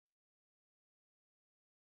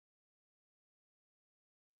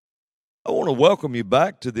I want to welcome you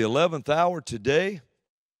back to the 11th hour today.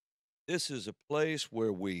 This is a place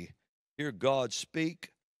where we hear God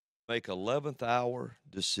speak, make 11th hour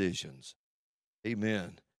decisions.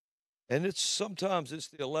 Amen. And sometimes it's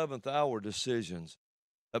the 11th hour decisions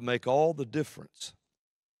that make all the difference.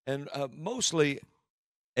 And mostly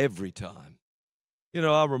every time.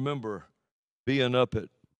 I remember being up at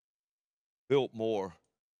Biltmore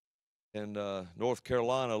in North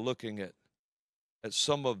Carolina looking at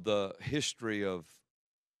some of the history of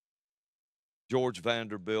George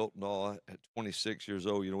Vanderbilt and all. At 26 years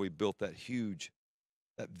old, he built that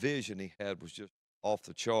vision he had was just off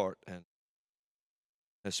the chart, and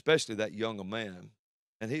especially that young man.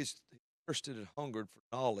 And he thirsted and hungered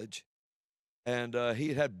for knowledge, and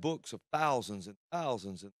he had books of thousands and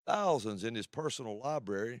thousands and thousands in his personal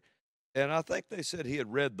library. And I think they said he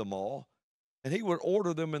had read them all, and he would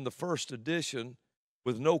order them in the first edition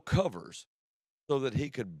with no covers so that he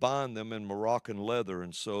could bind them in Moroccan leather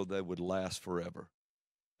and so they would last forever.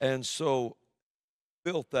 And so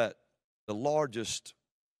built the largest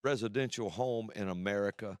residential home in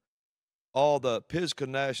America. All the Pisgah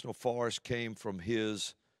National Forest came from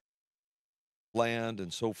his land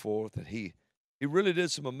and so forth. And he really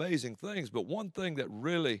did some amazing things. But one thing that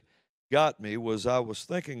really got me was I was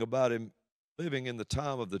thinking about him living in the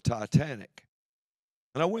time of the Titanic.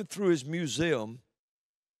 And I went through his museum,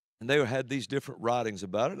 and they had these different writings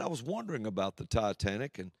about it. And I was wondering about the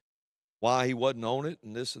Titanic and why he wasn't on it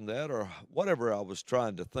and this and that, or whatever I was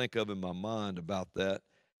trying to think of in my mind about that.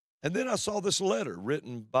 And then I saw this letter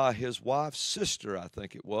written by his wife's sister, I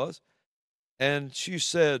think it was. And she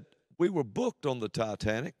said, we were booked on the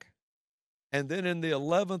Titanic. And then in the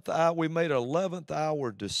 11th hour, we made an 11th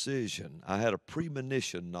hour decision. I had a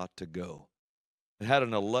premonition not to go. And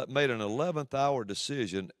made an 11th hour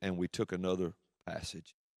decision, and we took another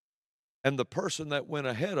passage. And the person that went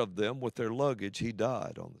ahead of them with their luggage, he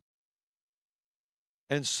died on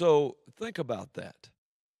the. And so think about that.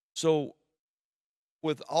 So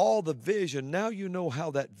with all the vision, now you know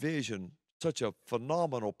how that vision, such a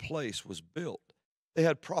phenomenal place, was built. They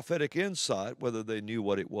had prophetic insight, whether they knew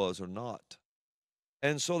what it was or not.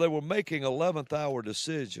 And so they were making 11th hour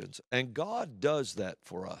decisions. And God does that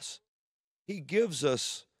for us. He gives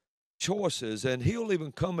us choices, and he'll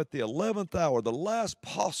even come at the 11th hour, the last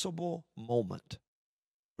possible moment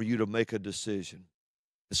for you to make a decision.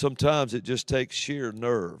 And sometimes it just takes sheer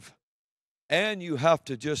nerve. And you have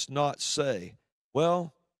to just not say,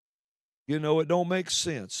 well, it don't make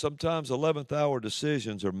sense. Sometimes 11th hour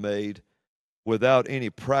decisions are made without any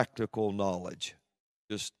practical knowledge.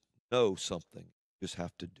 Just know something. You just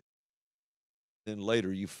have to do. Then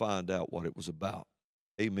later you find out what it was about.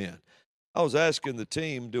 Amen. I was asking the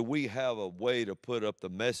team, do we have a way to put up the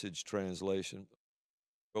Message translation?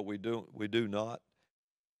 But we do not.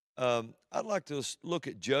 I'd like to look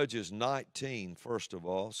at Judges 19, first of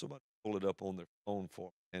all. Somebody pull it up on their phone for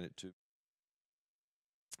me, hand it to me.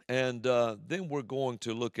 And then we're going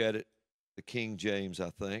to look at it, the King James,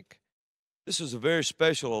 I think. This is a very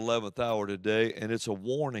special 11th hour today, and it's a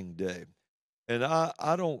warning day. And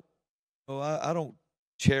I don't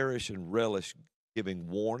cherish and relish giving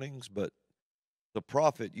warnings, but the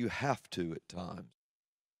prophet, you have to at times.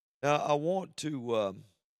 Now, I want to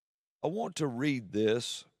read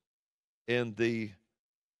this in the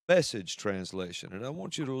Message translation, and I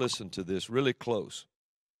want you to listen to this really close.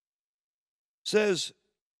 It says,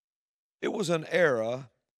 it was an era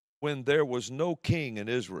when there was no king in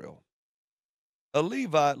Israel. A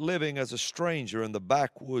Levite living as a stranger in the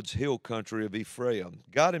backwoods hill country of Ephraim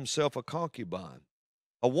got himself a concubine,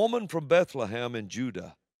 a woman from Bethlehem in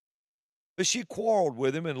Judah. But she quarreled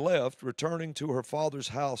with him and left, returning to her father's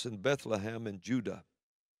house in Bethlehem in Judah.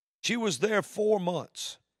 She was there 4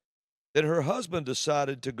 months. Then her husband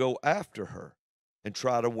decided to go after her and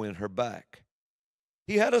try to win her back.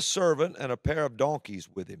 He had a servant and a pair of donkeys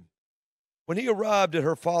with him. When he arrived at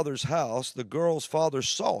her father's house, the girl's father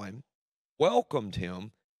saw him, welcomed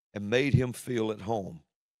him, and made him feel at home.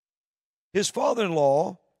 His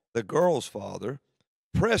father-in-law, the girl's father,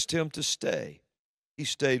 pressed him to stay. He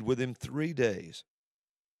stayed with him 3 days,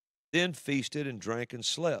 then feasted and drank and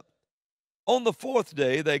slept. On the 4th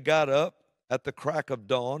day, they got up at the crack of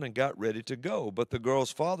dawn and got ready to go. But the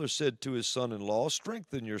girl's father said to his son-in-law,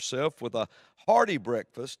 strengthen yourself with a hearty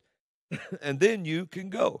breakfast, and then you can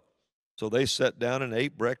go. So they sat down and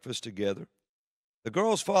ate breakfast together. The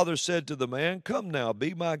girl's father said to the man, come now,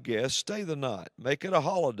 be my guest, stay the night, make it a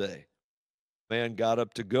holiday. The man got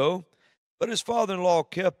up to go, but his father-in-law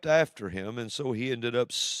kept after him, and so he ended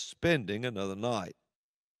up spending another night.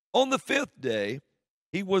 On the 5th day,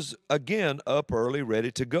 he was again up early,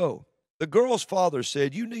 ready to go. The girl's father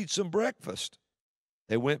said, "You need some breakfast."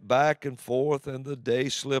 They went back and forth, and the day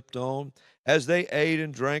slipped on as they ate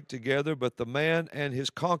and drank together, but the man and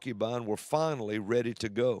his concubine were finally ready to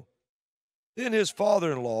go. Then his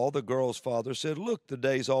father-in-law, the girl's father, said, "Look, the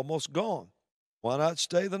day's almost gone. Why not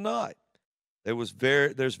stay the night? There's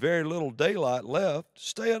very little daylight left.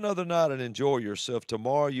 Stay another night and enjoy yourself.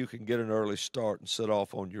 Tomorrow you can get an early start and set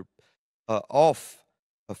off on your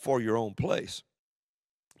for your own place."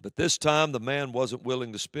 But this time the man wasn't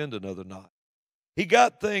willing to spend another night. He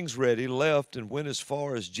got things ready, left, and went as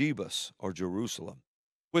far as Jebus, or Jerusalem,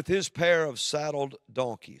 with his pair of saddled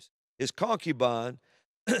donkeys, his concubine,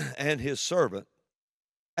 and his servant.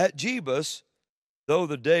 At Jebus, though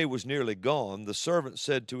the day was nearly gone, the servant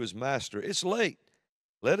said to his master, "It's late.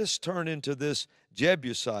 Let us turn into this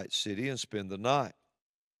Jebusite city and spend the night."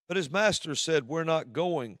 But his master said, "We're not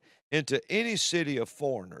going into any city of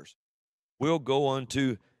foreigners. We'll go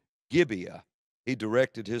unto Gibeah." He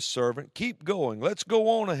directed his servant, "Keep going. Let's go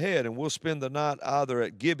on ahead, and we'll spend the night either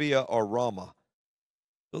at Gibeah or Ramah."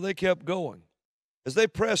 So they kept going. As they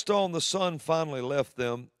pressed on, the sun finally left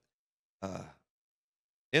them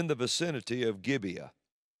in the vicinity of Gibeah,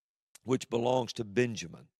 which belongs to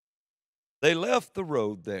Benjamin. They left the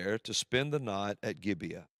road there to spend the night at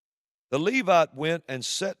Gibeah. The Levite went and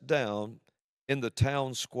sat down in the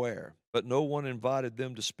town square, but no one invited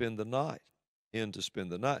them to spend the night.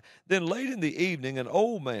 Then late in the evening, an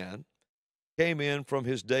old man came in from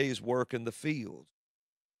his day's work in the fields.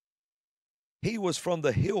 He was from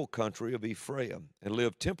the hill country of Ephraim and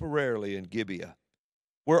lived temporarily in Gibeah,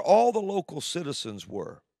 where all the local citizens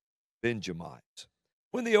were Benjamites.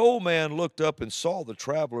 When the old man looked up and saw the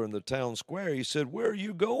traveler in the town square, he said, "Where are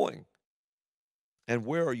you going? And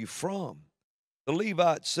where are you from?" The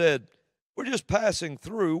Levite said, "We're just passing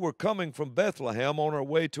through. We're coming from Bethlehem on our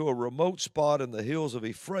way to a remote spot in the hills of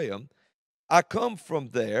Ephraim. I come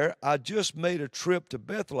from there. I just made a trip to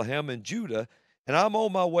Bethlehem in Judah, and I'm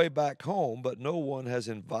on my way back home, but no one has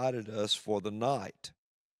invited us for the night.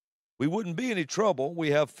 We wouldn't be any trouble.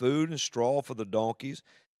 We have food and straw for the donkeys,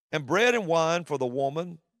 and bread and wine for the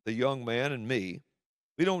woman, the young man, and me.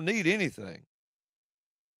 We don't need anything."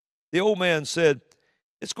 The old man said,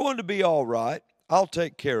 "It's going to be all right. I'll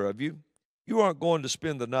take care of you. You aren't going to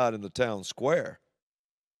spend the night in the town square."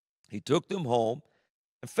 He took them home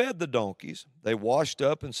and fed the donkeys. They washed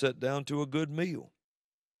up and sat down to a good meal.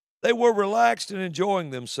 They were relaxed and enjoying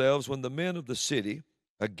themselves when the men of the city,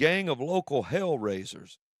 a gang of local hell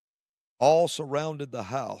raisers, all surrounded the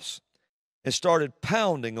house and started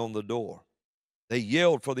pounding on the door. They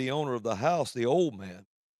yelled for the owner of the house, the old man,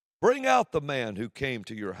 "Bring out the man who came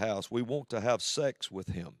to your house. We want to have sex with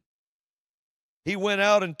him." He went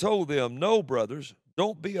out and told them, "No, brothers,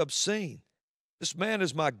 don't be obscene. This man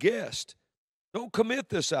is my guest. Don't commit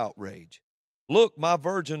this outrage. Look, my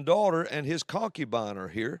virgin daughter and his concubine are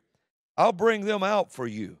here. I'll bring them out for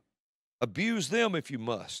you. Abuse them if you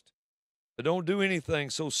must, but don't do anything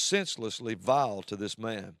so senselessly vile to this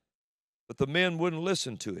man." But the men wouldn't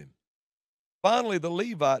listen to him. Finally, the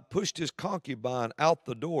Levite pushed his concubine out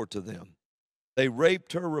the door to them. They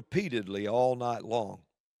raped her repeatedly all night long.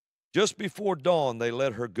 Just before dawn, they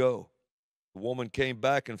let her go. The woman came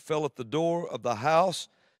back and fell at the door of the house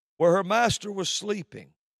where her master was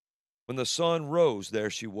sleeping. When the sun rose, there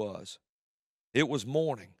she was. It was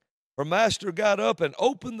morning. Her master got up and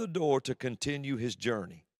opened the door to continue his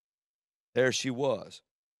journey. There she was,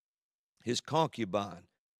 his concubine,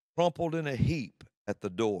 crumpled in a heap at the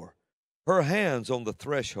door, her hands on the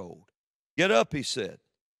threshold. "Get up," he said.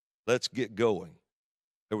 "Let's get going."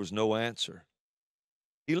 There was no answer.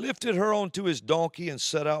 He lifted her onto his donkey and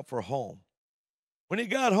set out for home. When he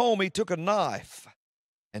got home, he took a knife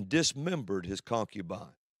and dismembered his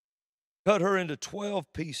concubine, cut her into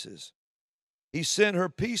 12 pieces. He sent her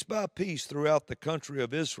piece by piece throughout the country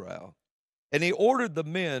of Israel, and he ordered the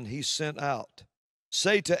men he sent out,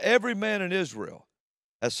 "Say to every man in Israel,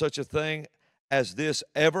 has such a thing as this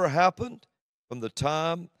ever happened from the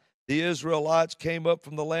time the Israelites came up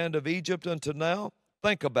from the land of Egypt until now?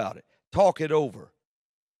 Think about it. Talk it over.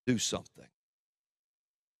 Do something."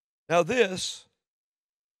 Now, this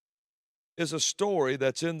is a story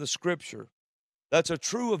that's in the scripture. That's a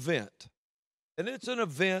true event. And it's an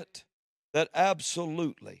event that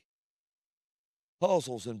absolutely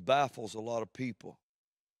puzzles and baffles a lot of people.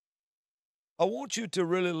 I want you to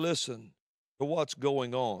really listen to what's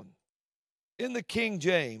going on. In the King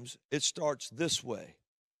James, it starts this way.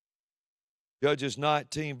 Judges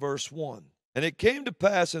 19, verse 1. "And it came to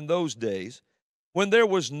pass in those days, when there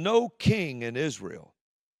was no king in Israel,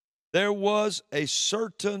 there was a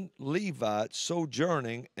certain Levite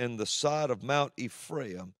sojourning in the side of Mount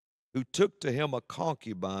Ephraim, who took to him a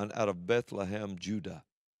concubine out of Bethlehem, Judah.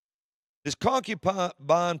 His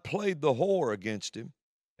concubine played the whore against him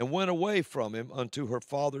and went away from him unto her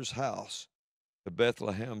father's house to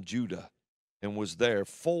Bethlehem, Judah, and was there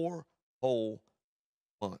 4 whole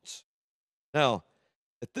months. Now,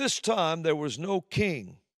 at this time, there was no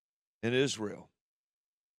king in Israel.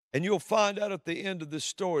 And you'll find out at the end of this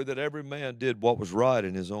story that every man did what was right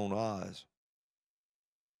in his own eyes.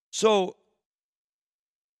 So,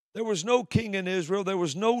 there was no king in Israel. There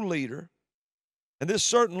was no leader. And this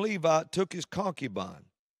certain Levite took his concubine.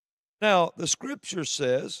 Now, the scripture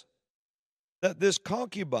says that this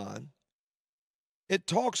concubine, it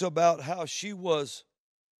talks about how she was,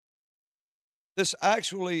 this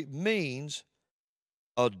actually means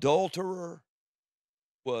adulterer,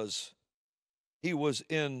 it was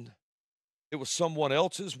someone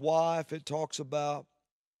else's wife, it talks about.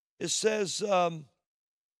 It says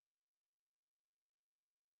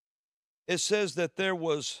that there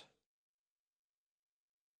was,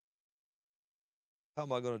 how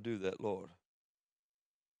am I going to do that, Lord?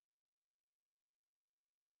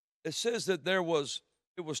 It says that it was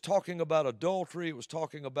talking about adultery. It was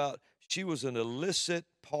talking about she was an illicit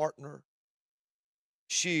partner.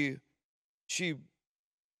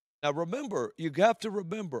 Now remember, you have to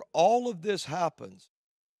remember, all of this happens.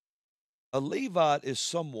 A Levite is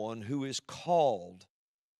someone who is called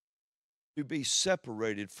to be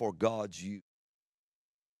separated for God's use.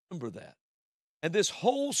 Remember that. And this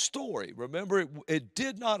whole story, remember, it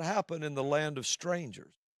did not happen in the land of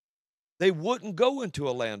strangers. They wouldn't go into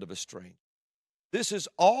a land of a stranger. This is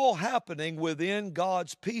all happening within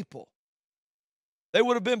God's people. They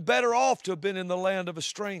would have been better off to have been in the land of a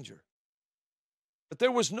stranger. But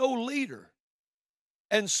there was no leader.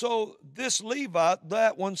 And so this Levite,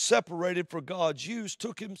 that one separated for God's use,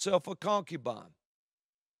 took himself a concubine.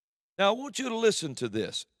 Now I want you to listen to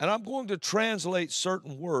this, and I'm going to translate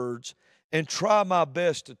certain words and try my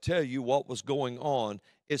best to tell you what was going on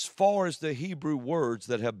as far as the Hebrew words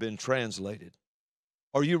that have been translated.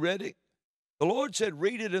 Are you ready? The Lord said,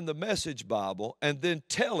 read it in the Message Bible and then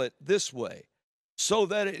tell it this way, so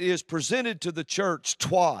that it is presented to the church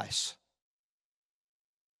twice.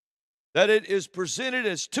 That it is presented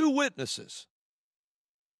as 2 witnesses.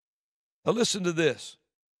 Now listen to this.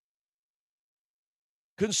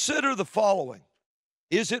 Consider the following.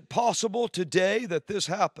 Is it possible today that this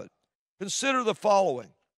happened? Consider the following.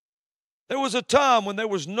 There was a time when there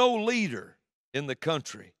was no leader in the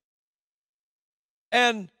country.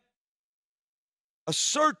 And a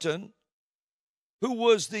certain who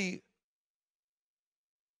was the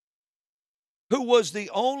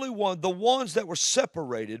only one, the ones that were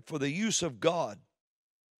separated for the use of God,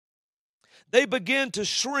 they began to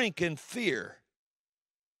shrink in fear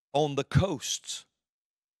on the coasts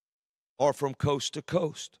or from coast to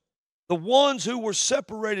coast. The ones who were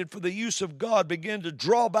separated for the use of God began to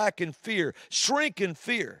draw back in fear, shrink in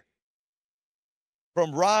fear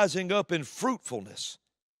from rising up in fruitfulness.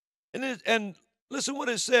 And listen what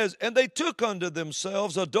it says, and they took unto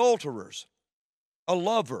themselves adulterers, a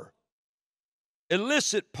lover,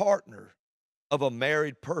 illicit partner of a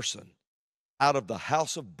married person out of the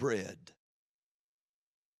house of bread.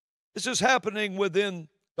 This is happening within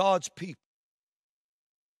God's people,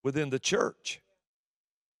 within the church.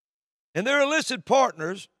 And their illicit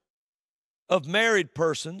partners of married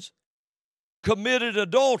persons committed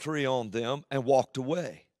adultery on them and walked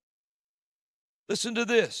away. Listen to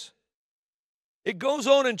this. It goes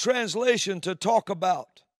on in translation to talk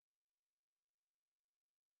about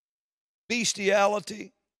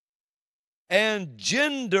bestiality and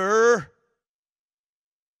gender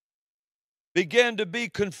began to be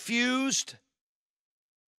confused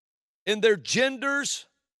in their genders.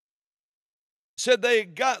 Said they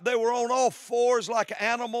were on all fours like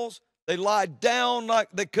animals. They lied down like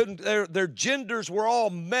they couldn't, their genders were all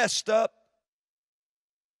messed up.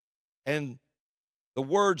 And the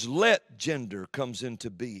words let gender comes into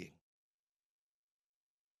being.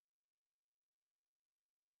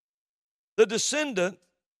 The descendant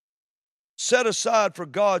set aside for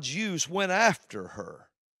God's use went after her,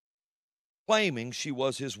 claiming she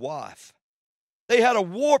was his wife. They had a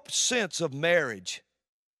warped sense of marriage.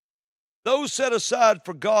 Those set aside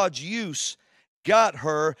for God's use got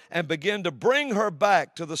her and began to bring her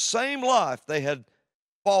back to the same life they had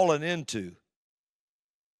fallen into.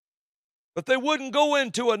 But they wouldn't go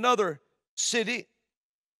into another city.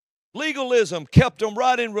 Legalism kept them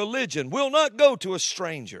right in religion. Will not go to a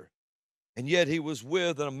stranger. And yet he was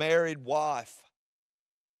with a married wife.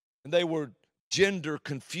 And they were gender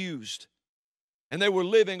confused. And they were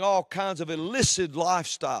living all kinds of illicit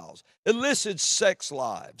lifestyles, illicit sex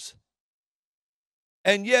lives.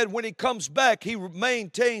 And yet when he comes back, he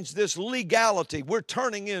maintains this legality. We're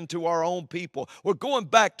turning into our own people. We're going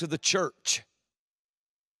back to the church.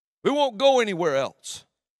 We won't go anywhere else.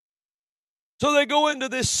 So they go into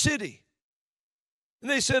this city. And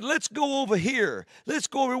they said, let's go over here. Let's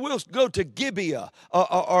go over. We'll go to Gibeah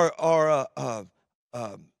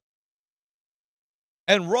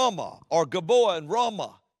and Ramah, or Gilboa and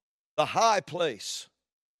Ramah, the high place,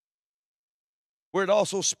 where it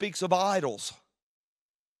also speaks of idols.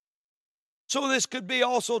 So this could be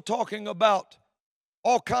also talking about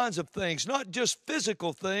all kinds of things, not just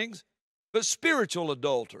physical things, but spiritual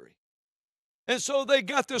adultery. And so they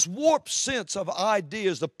got this warped sense of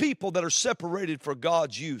ideas, the people that are separated for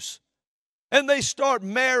God's use. And they start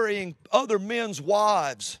marrying other men's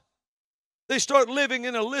wives. They start living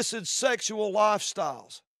in illicit sexual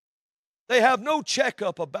lifestyles. They have no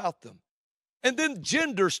checkup about them. And then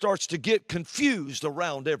gender starts to get confused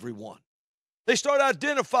around everyone. They start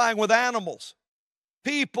identifying with animals,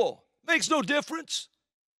 people. Makes no difference.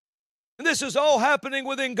 And this is all happening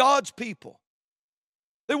within God's people.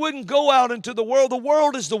 They wouldn't go out into the world. The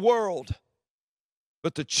world is the world.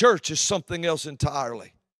 But the church is something else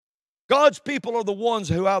entirely. God's people are the ones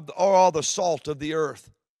who are all the salt of the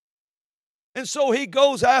earth. And so he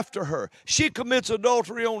goes after her. She commits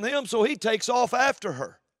adultery on him, so he takes off after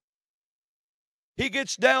her. He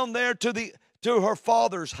gets down there to her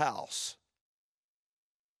father's house.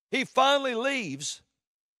 He finally leaves.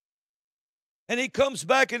 And he comes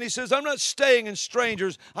back and he says, I'm not staying in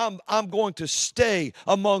strangers. I'm going to stay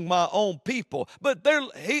among my own people. But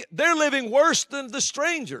they're living worse than the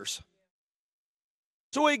strangers.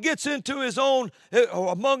 So he gets into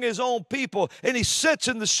among his own people, and he sits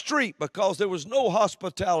in the street because there was no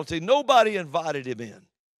hospitality. Nobody invited him in.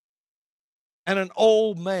 And an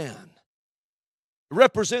old man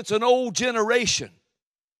represents an old generation.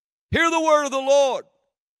 Hear the word of the Lord.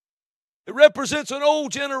 It represents an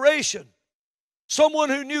old generation. Someone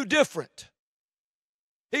who knew different.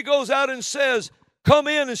 He goes out and says, come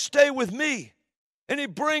in and stay with me. And he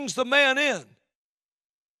brings the man in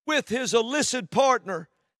with his illicit partner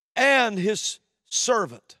and his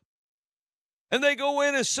servant. And they go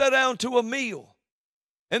in and sit down to a meal.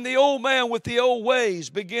 And the old man with the old ways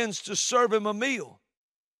begins to serve him a meal.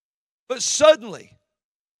 But suddenly,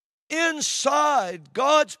 inside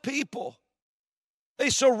God's people, they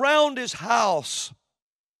surround his house.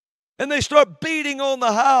 And they start beating on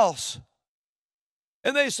the house.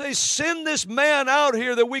 And they say, send this man out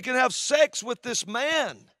here that we can have sex with this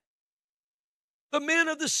man. The men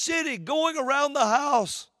of the city going around the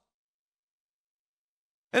house.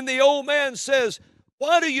 And the old man says,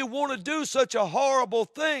 why do you want to do such a horrible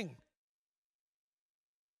thing?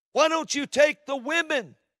 Why don't you take the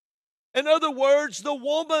women? In other words, the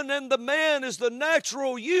woman and the man is the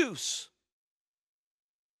natural use.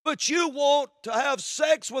 But you want to have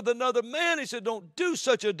sex with another man. He said, don't do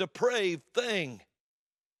such a depraved thing.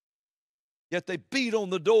 Yet they beat on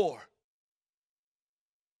the door.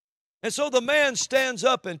 And so the man stands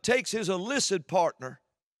up and takes his illicit partner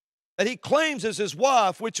that he claims is his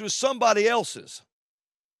wife, which was somebody else's,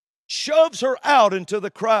 shoves her out into the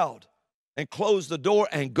crowd and closes the door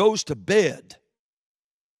and goes to bed.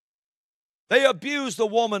 They abused the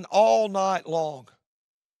woman all night long.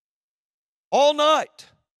 All night.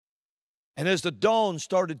 And as the dawn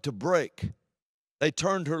started to break, they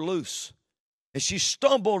turned her loose. And she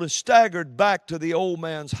stumbled and staggered back to the old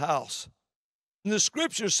man's house. And the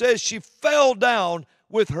scripture says she fell down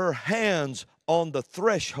with her hands on the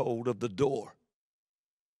threshold of the door.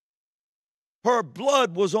 Her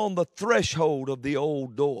blood was on the threshold of the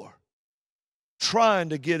old door, trying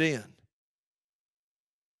to get in.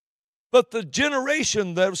 But the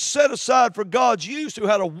generation that was set aside for God's use, who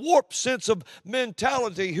had a warped sense of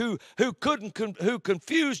mentality, who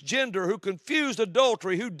confused gender, who confused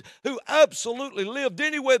adultery, who absolutely lived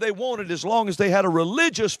any way they wanted as long as they had a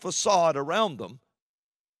religious facade around them,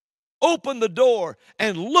 opened the door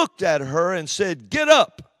and looked at her and said, get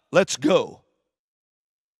up, let's go.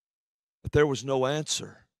 But there was no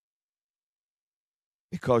answer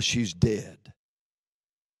because she's dead.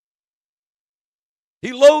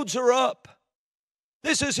 He loads her up.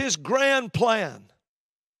 This is his grand plan.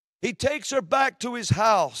 He takes her back to his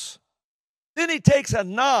house. Then he takes a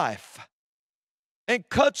knife and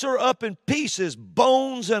cuts her up in pieces,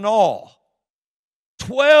 bones and all.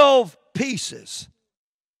 12 pieces.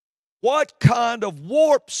 What kind of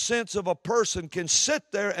warped sense of a person can sit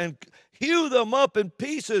there and hew them up in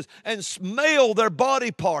pieces and mail their body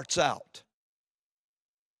parts out?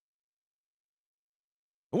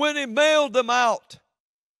 When he mailed them out,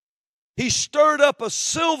 he stirred up a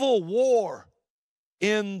civil war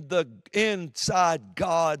inside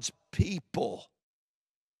God's people.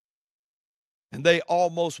 And they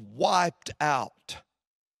almost wiped out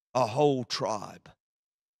a whole tribe.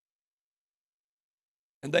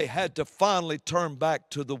 And they had to finally turn back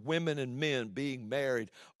to the women and men being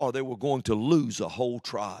married, or they were going to lose a whole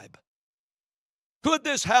tribe. Could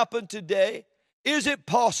this happen today? Is it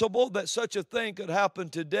possible that such a thing could happen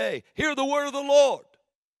today? Hear the word of the Lord.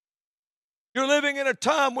 You're living in a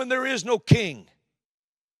time when there is no king.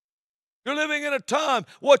 You're living in a time,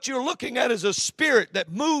 what you're looking at is a spirit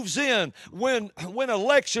that moves in when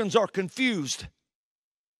elections are confused.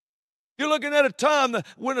 You're looking at a time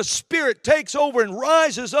when a spirit takes over and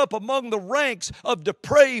rises up among the ranks of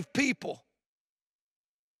depraved people.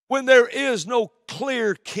 When there is no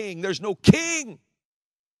clear king, there's no king.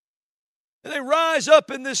 And they rise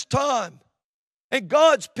up in this time. And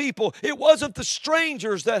God's people, it wasn't the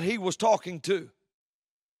strangers that he was talking to.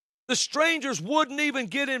 The strangers wouldn't even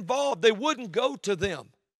get involved. They wouldn't go to them.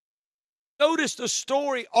 Notice the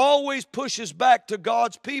story always pushes back to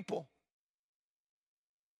God's people.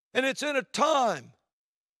 And it's in a time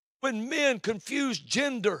when men confused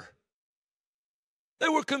gender. They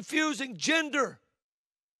were confusing gender.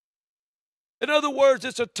 In other words,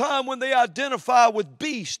 it's a time when they identify with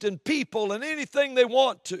beast and people and anything they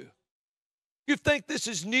want to. You think this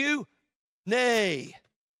is new? Nay.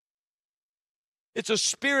 It's a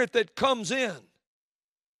spirit that comes in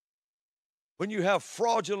when you have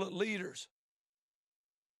fraudulent leaders.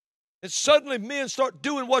 And suddenly men start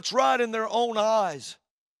doing what's right in their own eyes.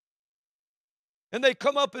 And they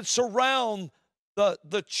come up and surround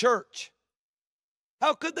the church.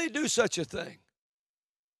 How could they do such a thing?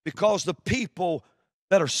 Because the people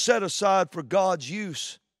that are set aside for God's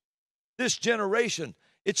use, this generation,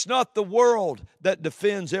 it's not the world that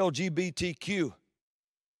defends LGBTQ.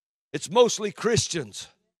 It's mostly Christians.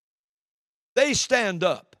 They stand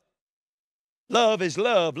up. Love is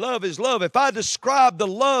love. Love is love. If I describe the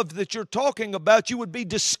love that you're talking about, you would be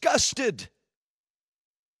disgusted.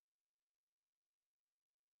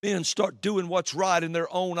 Men start doing what's right in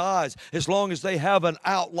their own eyes as long as they have an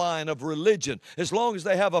outline of religion, as long as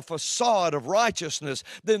they have a facade of righteousness,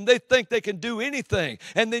 then they think they can do anything.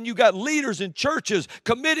 And then you got leaders in churches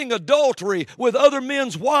committing adultery with other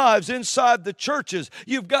men's wives inside the churches.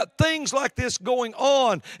 You've got things like this going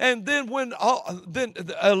on, and then then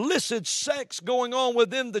illicit sex going on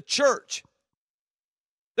within the church.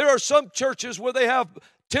 There are some churches where they have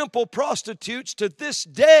temple prostitutes to this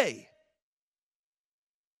day,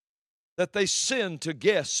 that they send to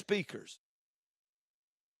guest speakers.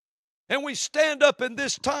 And we stand up in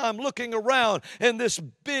this time looking around in this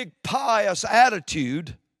big pious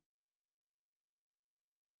attitude.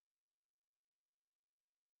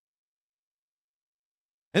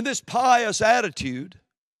 And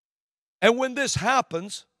when this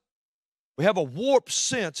happens, we have a warped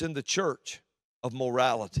sense in the church of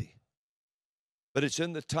morality. But it's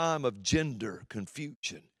in the time of gender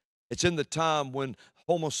confusion. It's in the time when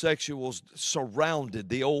homosexuals surrounded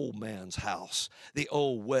the old man's house, the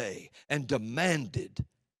old way, and demanded.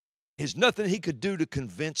 There's nothing he could do to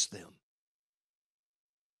convince them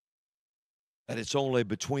that it's only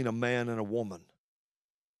between a man and a woman.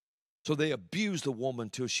 So they abused the woman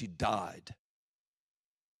till she died.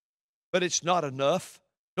 But it's not enough.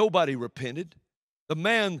 Nobody repented. The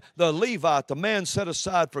man, the Levite, the man set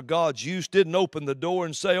aside for God's use, didn't open the door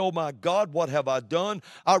and say, "Oh my God, what have I done?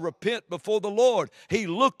 I repent before the Lord." He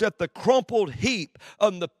looked at the crumpled heap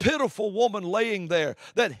and the pitiful woman laying there,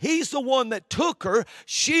 that he's the one that took her.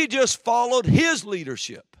 She just followed his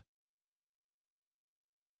leadership.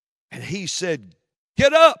 And he said,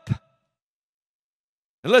 "Get up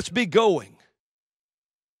and let's be going."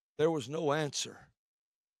 There was no answer.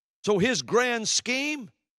 So his grand scheme,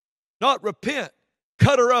 not repent,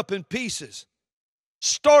 cut her up in pieces.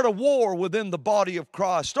 Start a war within the body of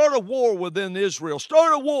Christ. Start a war within Israel.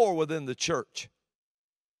 Start a war within the church.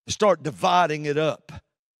 Start dividing it up.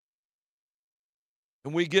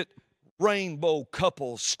 And we get rainbow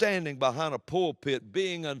couples standing behind a pulpit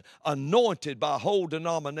being anointed by whole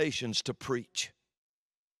denominations to preach.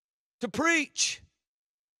 To preach.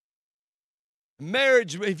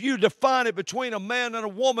 Marriage, if you define it between a man and a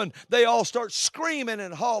woman, they all start screaming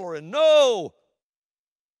and hollering, "No!"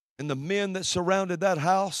 And the men that surrounded that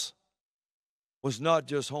house was not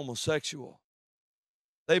just homosexual.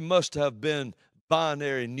 They must have been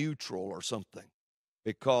binary neutral or something,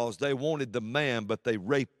 because they wanted the man, but they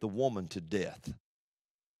raped the woman to death.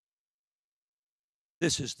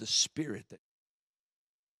 This is the spirit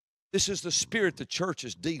the church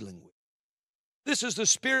is dealing with. This is the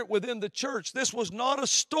spirit within the church. This was not a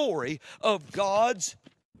story of God's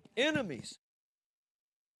enemies.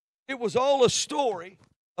 It was all a story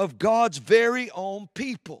of God's very own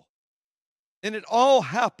people. And it all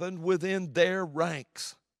happened within their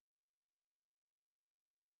ranks.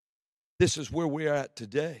 This is where we're at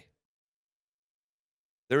today.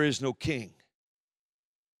 There is no king.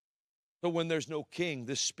 So when there's no king,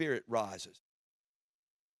 this spirit rises.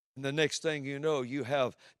 And the next thing you know, you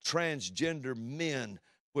have transgender men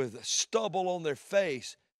with stubble on their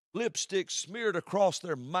face, lipstick smeared across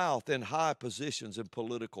their mouth in high positions in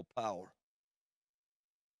political power,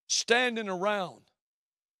 standing around.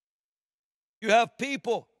 You have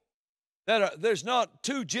people there's not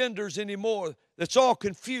two genders anymore. That's all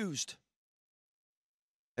confused.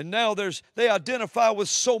 And now they identify with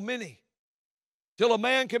so many till a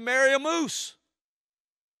man can marry a moose.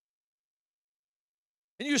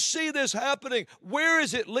 And you see this happening. Where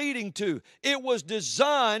is it leading to? It was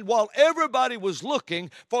designed while everybody was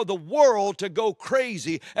looking for the world to go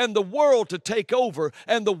crazy and the world to take over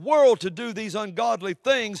and the world to do these ungodly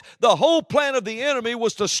things. The whole plan of the enemy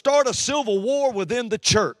was to start a civil war within the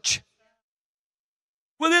church.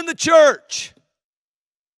 Within the church.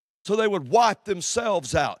 So they would wipe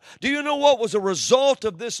themselves out. Do you know what was a result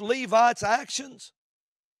of this Levite's actions?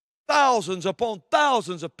 Thousands upon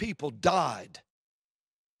thousands of people died.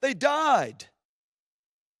 They died.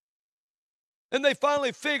 And they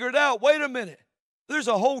finally figured out, wait a minute, there's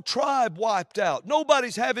a whole tribe wiped out.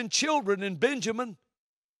 Nobody's having children in Benjamin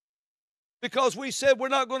because we said we're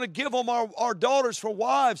not going to give them our daughters for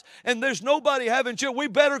wives, and there's nobody having children. We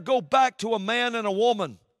better go back to a man and a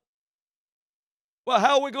woman. Well,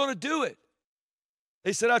 how are we going to do it?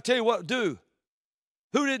 They said, I'll tell you what, do.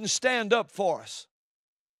 Who didn't stand up for us?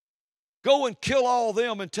 Go and kill all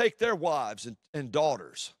them and take their wives and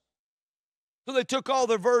daughters. So they took all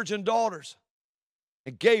their virgin daughters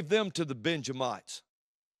and gave them to the Benjamites.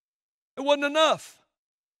 It wasn't enough.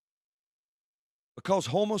 Because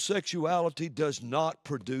homosexuality does not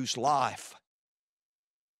produce life.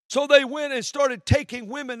 So they went and started taking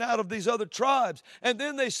women out of these other tribes. And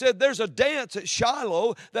then they said, there's a dance at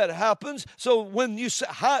Shiloh that happens. So when you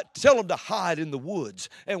tell them to hide in the woods.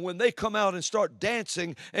 And when they come out and start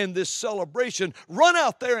dancing in this celebration, run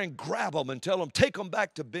out there and grab them and tell them, take them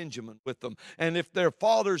back to Benjamin with them. And if their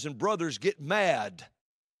fathers and brothers get mad,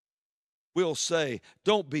 we'll say,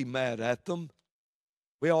 don't be mad at them.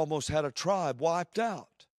 We almost had a tribe wiped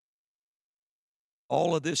out.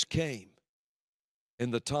 All of this came in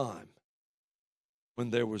the time when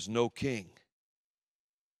there was no king.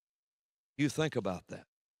 You think about that.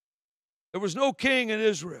 There was no king in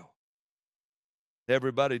Israel.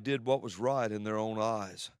 Everybody did what was right in their own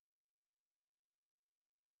eyes.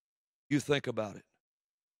 You think about it.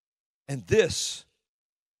 And this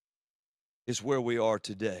is where we are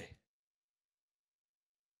today.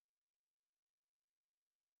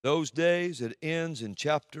 Those days, it ends in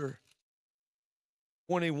chapter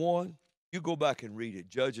 21. You go back and read it,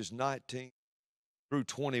 Judges 19 through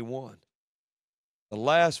 21. The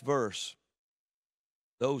last verse,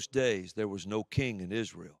 those days there was no king in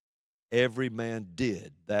Israel. Every man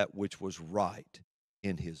did that which was right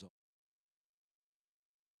in his own.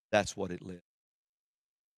 That's what it led.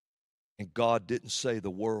 And God didn't say the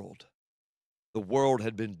world. The world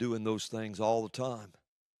had been doing those things all the time.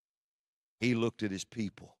 He looked at his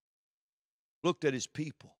people. Looked at his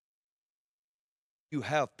people. You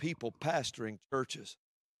have people pastoring churches.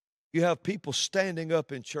 You have people standing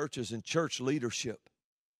up in churches and church leadership.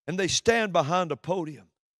 And they stand behind a podium.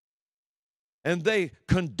 And they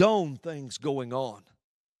condone things going on.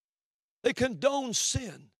 They condone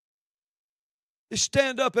sin. They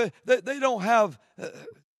stand up. They don't have,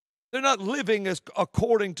 they're not living as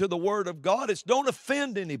according to the Word of God. It's don't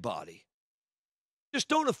offend anybody. Just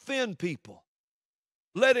don't offend people.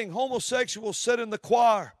 Letting homosexuals sit in the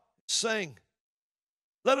choir, sing.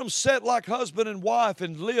 Let them sit like husband and wife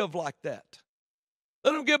and live like that.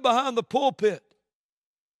 Let them get behind the pulpit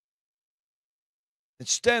and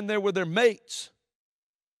stand there with their mates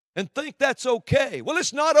and think that's okay. Well,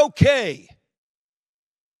 it's not okay.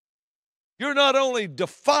 You're not only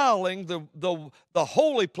defiling the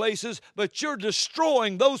holy places, but you're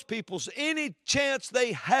destroying those people's any chance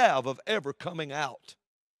they have of ever coming out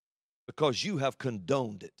because you have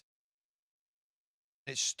condoned it.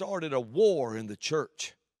 It started a war in the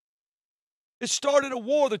church. It started a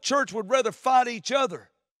war. The church would rather fight each other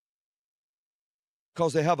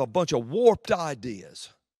because they have a bunch of warped ideas.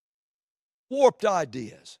 Warped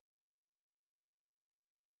ideas.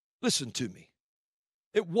 Listen to me.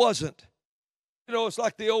 It wasn't, it's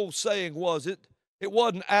like the old saying was, it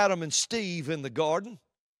wasn't Adam and Steve in the garden.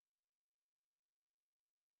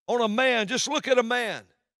 On a man, just look at a man.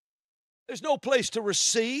 There's no place to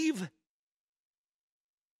receive.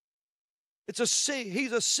 It's a seed.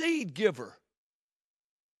 He's a seed giver.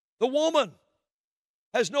 The woman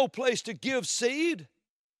has no place to give seed.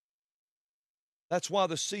 That's why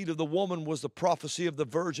the seed of the woman was the prophecy of the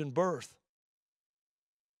virgin birth.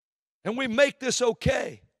 And we make this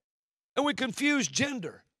okay. And we confuse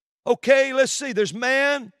gender. Okay, let's see. There's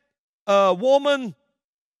man, woman.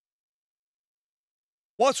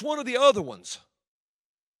 What's one of the other ones?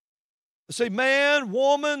 Let's say man,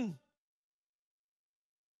 woman.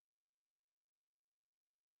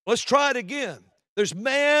 Let's try it again. There's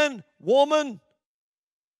man, woman.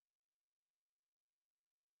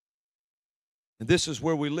 And this is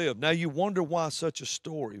where we live. Now you wonder why such a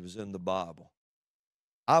story was in the Bible.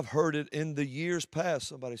 I've heard it in the years past.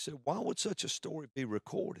 Somebody said, why would such a story be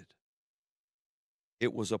recorded?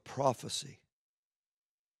 It was a prophecy.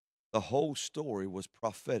 The whole story was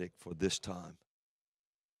prophetic for this time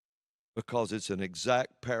because it's an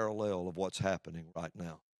exact parallel of what's happening right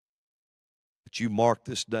now. But you mark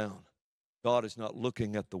this down. God is not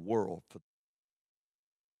looking at the world.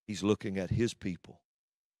 He's looking at His people.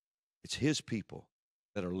 It's His people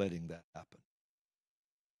that are letting that happen.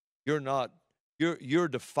 You're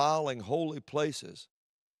defiling holy places,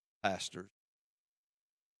 pastors.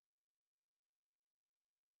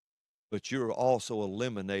 But you're also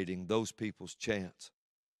eliminating those people's chance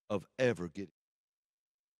of ever getting,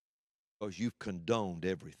 because you've condoned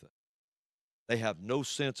everything. They have no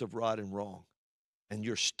sense of right and wrong, and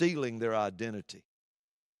you're stealing their identity.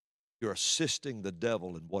 You're assisting the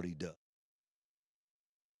devil in what he does.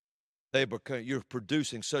 You're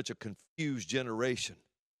producing such a confused generation.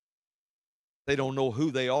 They don't know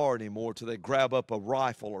who they are anymore till they grab up a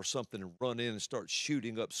rifle or something and run in and start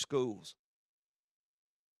shooting up schools.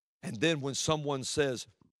 And then when someone says,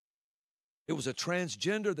 it was a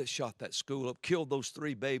transgender that shot that school up, killed those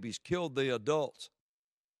 3 babies, killed the adults,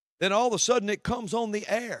 then all of a sudden it comes on the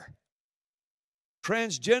air.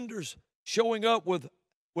 Transgenders showing up with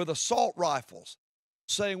assault rifles,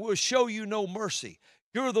 saying, we'll show you no mercy.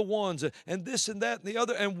 You're the ones, and this and that and the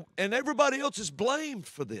other, and everybody else is blamed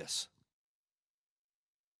for this.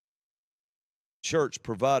 Church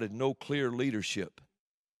provided no clear leadership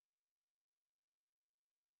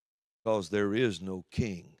because there is no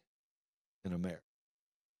king in America.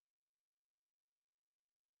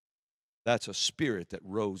 That's a spirit that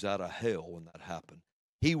rose out of hell when that happened.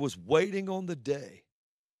 He was waiting on the day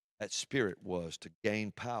that spirit was to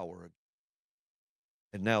gain power.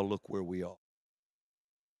 And now look where we are.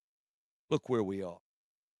 Look where we are.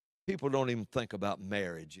 People don't even think about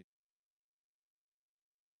marriage.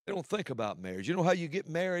 They don't think about marriage. You know how you get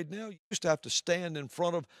married now? You used to have to stand in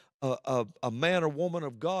front of a man or woman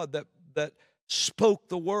of God that spoke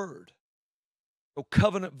the word. So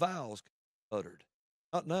covenant vows uttered.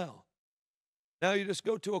 Not now. Now you just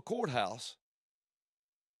go to a courthouse.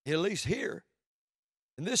 At least here,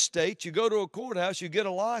 in this state, you go to a courthouse, you get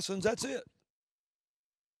a license, that's it.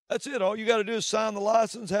 That's it. All you got to do is sign the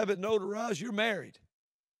license, have it notarized, you're married.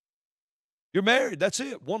 You're married, that's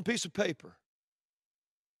it. One piece of paper.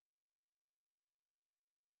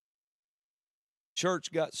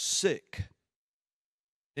 Church got sick.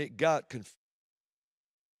 It got confused.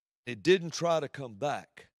 It didn't try to come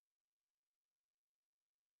back.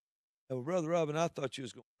 Now, Brother Robin, I thought you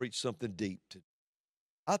was going to preach something deep today.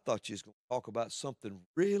 I thought you was going to talk about something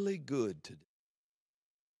really good today.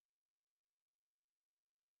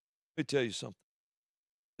 Let me tell you something.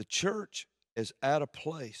 The church is at a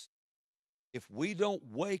place, if we don't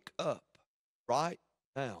wake up right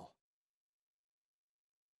now,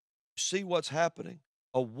 see what's happening?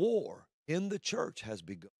 A war in the church has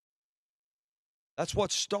begun. That's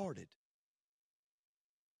what started.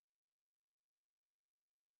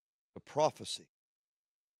 The prophecy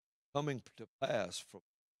coming to pass from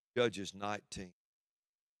Judges 19.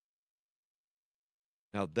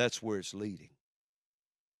 Now that's where it's leading.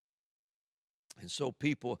 And so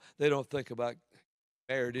people, they don't think about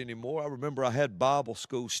married anymore. I remember I had Bible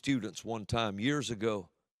school students one time years ago,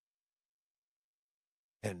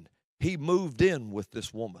 and he moved in with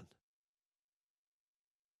this woman.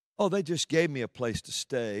 Oh, they just gave me a place to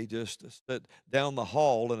stay, just to sit down the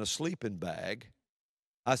hall in a sleeping bag.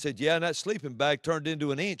 I said, yeah, and that sleeping bag turned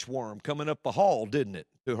into an inchworm coming up the hall, didn't it,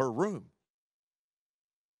 to her room?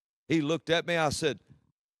 He looked at me. I said,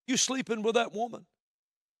 you sleeping with that woman?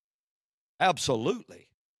 Absolutely.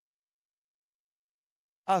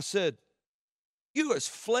 I said, you as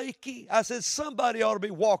flaky. I said, somebody ought to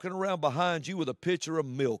be walking around behind you with a pitcher of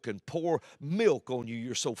milk and pour milk on you.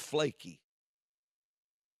 You're so flaky.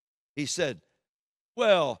 He said,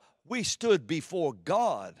 well, we stood before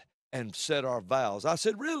God and said our vows. I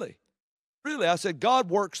said, really? Really, I said, God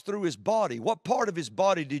works through his body. What part of his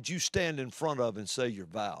body did you stand in front of and say your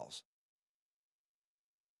vows?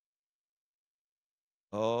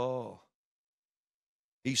 Oh,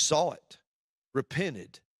 he saw it,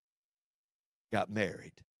 repented, got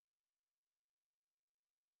married.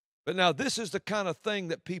 But now this is the kind of thing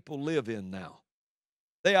that people live in now.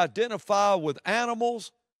 They identify with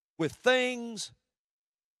animals, with things.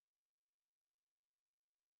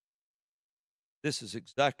 This is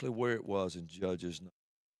exactly where it was in Judges 9.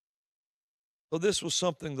 So this was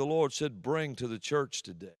something the Lord said, bring to the church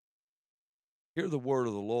today. Hear the word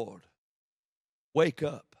of the Lord. Wake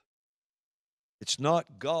up. It's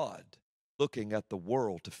not God looking at the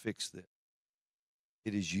world to fix this.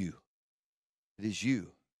 It is you. It is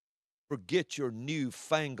you. Forget your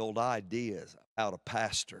newfangled ideas about a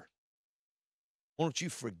pastor. Why don't you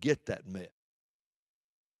forget that mess?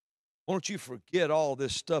 Why don't you forget all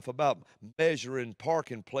this stuff about measuring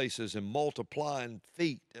parking places and multiplying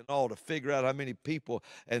feet and all to figure out how many people,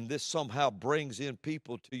 and this somehow brings in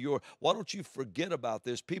people to your, why don't you forget about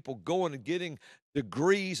this? People going and getting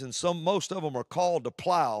degrees, and most of them are called to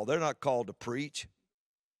plow. They're not called to preach.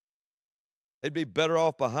 They'd be better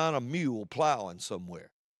off behind a mule plowing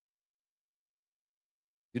somewhere.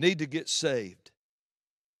 You need to get saved.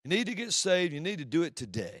 You need to get saved. You need to do it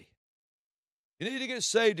today. You need to get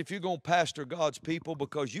saved if you're going to pastor God's people,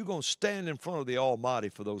 because you're going to stand in front of the Almighty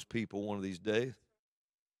for those people one of these days.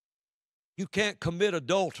 You can't commit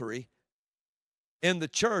adultery in the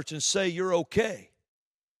church and say you're okay.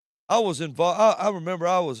 I was involved. I remember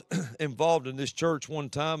I was involved in this church one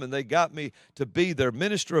time, and they got me to be their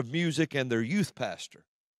minister of music and their youth pastor.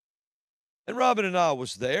 And Robin and I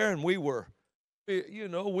was there, and we were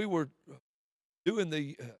doing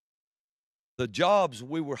the jobs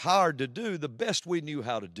we were hired to do the best we knew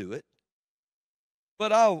how to do it.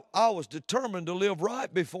 But I was determined to live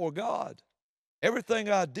right before God. Everything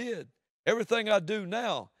I did, everything I do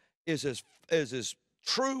now is as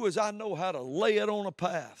true as I know how to lay it on a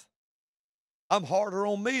path. I'm harder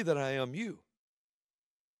on me than I am you.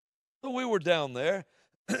 So we were down there,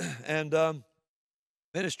 and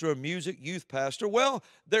minister of music, youth pastor. Well,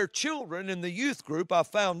 their children in the youth group, I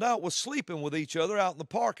found out, was sleeping with each other out in the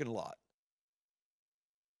parking lot.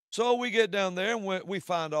 So we get down there and we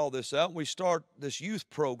find all this out. And we start this youth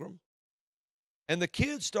program, and the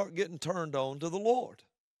kids start getting turned on to the Lord.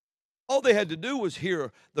 All they had to do was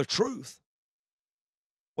hear the truth.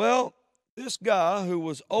 Well, this guy who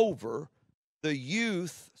was over the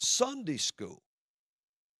youth Sunday school,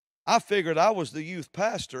 I figured I was the youth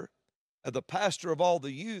pastor, the pastor of all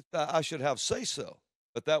the youth. I should have say so,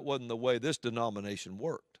 but that wasn't the way this denomination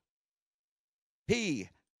worked. He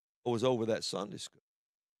was over that Sunday school.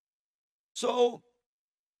 So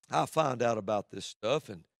I find out about this stuff,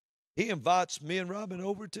 and he invites me and Robin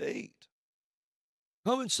over to eat.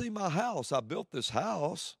 Come and see my house. I built this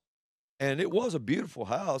house, and it was a beautiful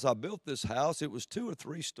house. I built this house. It was 2 or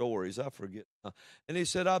 3 stories. I forget. And he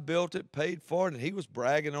said, I built it, paid for it, and he was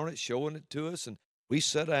bragging on it, showing it to us. And we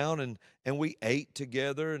sat down and we ate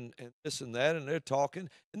together and this and that, and they're talking.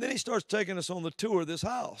 And then he starts taking us on the tour of this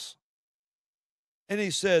house. And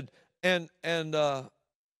he said, and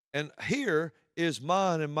here is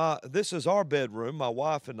mine and this is our bedroom, my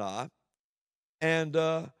wife and I. And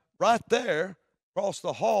right there, across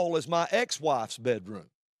the hall, is my ex-wife's bedroom.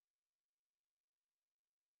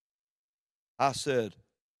 I said,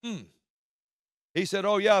 He said,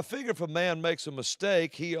 oh, yeah, I figure if a man makes a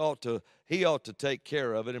mistake, he ought to take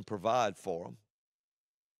care of it and provide for them.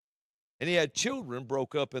 And he had children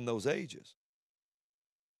broke up in those ages.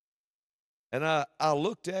 And I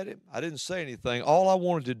looked at him. I didn't say anything. All I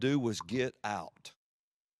wanted to do was get out.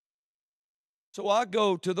 So I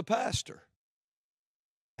go to the pastor.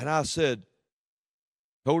 And I said,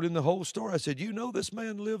 told him the whole story. I said, you know this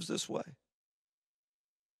man lives this way?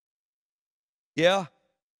 Yeah,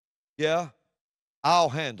 I'll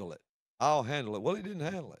handle it. I'll handle it. Well, he didn't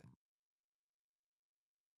handle it.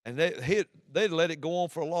 And they let it go on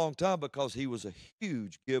for a long time because he was a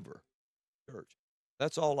huge giver to church.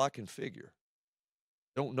 That's all I can figure.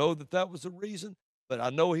 Don't know that was the reason, but I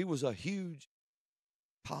know he was a huge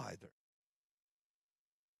tither.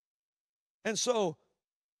 And so,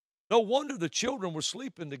 no wonder the children were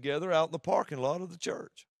sleeping together out in the parking lot of the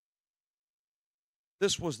church.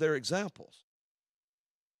 This was their examples.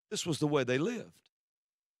 This was the way they lived.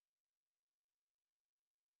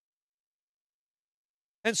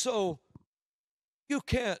 And so, you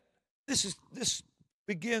can't, this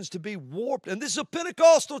begins to be warped. And this is a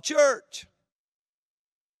Pentecostal church.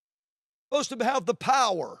 Supposed to have the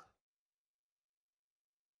power.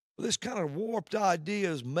 This kind of warped idea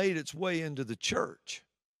has made its way into the church.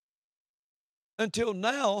 Until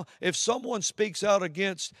now, if someone speaks out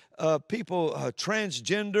against people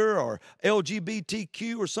transgender or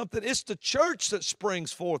LGBTQ or something, it's the church that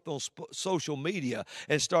springs forth on social media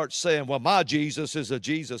and starts saying, well, my Jesus is a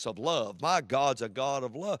Jesus of love. My God's a God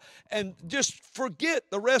of love. And just forget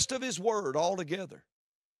the rest of his word altogether.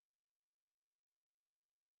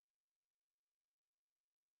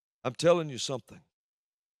 I'm telling you something.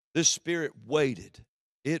 This spirit waited.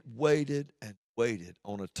 It waited and waited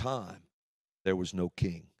on a time there was no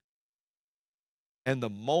king. And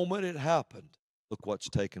the moment it happened, look what's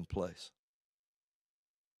taken place.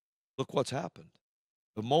 Look what's happened.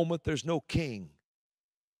 The moment there's no king,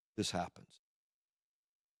 this happens.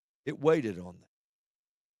 It waited on that.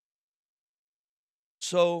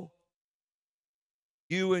 So,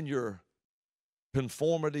 you and your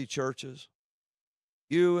conformity churches,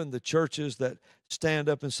 you and the churches that stand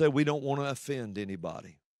up and say, we don't want to offend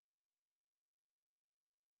anybody.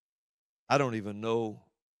 I don't even know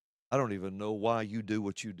why you do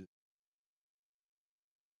what you do.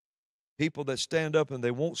 People that stand up and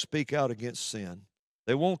they won't speak out against sin.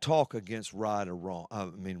 They won't talk against right or wrong.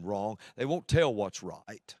 Wrong. They won't tell what's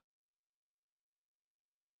right.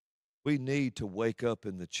 We need to wake up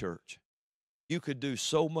in the church. You could do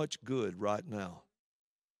so much good right now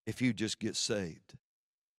if you just get saved.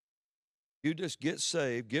 You just get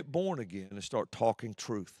saved, get born again, and start talking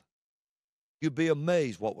truth. You'd be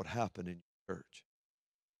amazed what would happen in your church.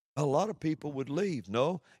 A lot of people would leave.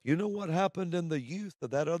 No, you know what happened in the youth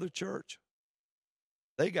of that other church?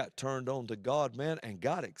 They got turned on to God, man, and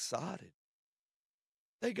got excited.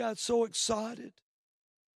 They got so excited.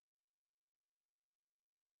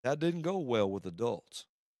 That didn't go well with adults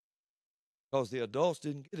because the adults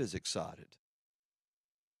didn't get as excited.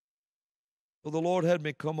 So the Lord had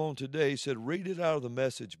me come on today. He said, read it out of the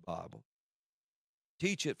Message Bible.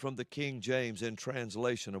 Teach it from the King James in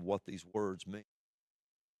translation of what these words mean.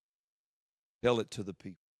 Tell it to the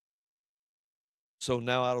people. So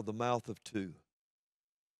now out of the mouth of two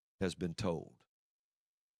has been told.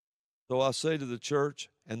 So I say to the church,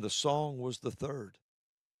 and the song was the third,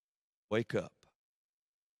 wake up.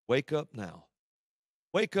 Wake up now.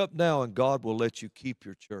 Wake up now and God will let you keep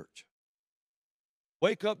your church.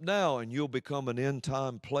 Wake up now and you'll become an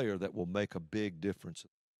end-time player that will make a big difference.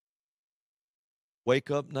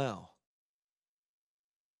 Wake up now.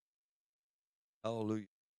 Hallelujah.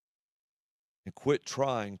 And quit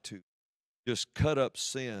trying to just cut up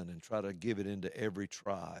sin and try to give it into every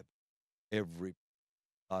tribe, everybody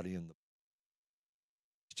in the.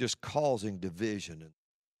 It's just causing division.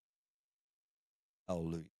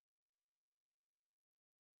 Hallelujah.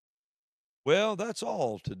 Well, that's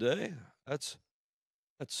all today. It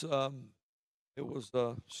was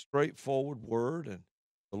a straightforward word, and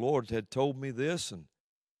the Lord had told me this, and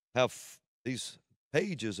have these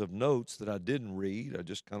pages of notes that I didn't read. I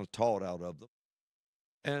just kind of taught out of them.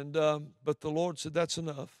 And but the Lord said, that's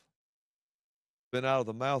enough. Been out of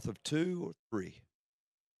the mouth of two or three.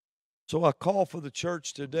 So I call for the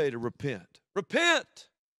church today to repent. Repent!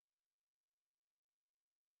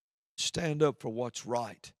 Stand up for what's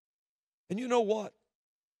right. And you know what?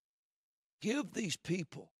 Give these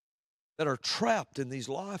people that are trapped in these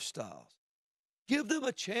lifestyles, give them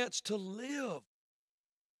a chance to live.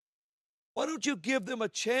 Why don't you give them a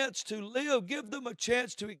chance to live? Give them a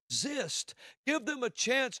chance to exist. Give them a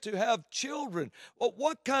chance to have children. Well,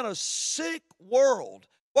 what kind of sick world?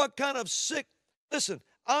 What kind of sick? Listen,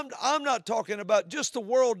 I'm not talking about just the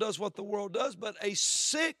world does what the world does, but a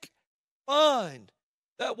sick mind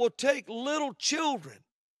that will take little children,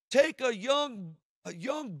 take a young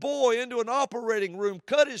boy into an operating room,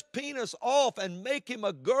 cut his penis off and make him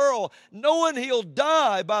a girl, knowing he'll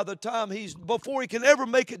die by the time before he can ever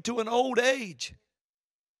make it to an old age,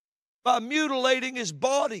 by mutilating his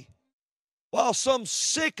body. While some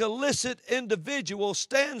sick, illicit individual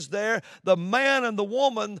stands there, the man and the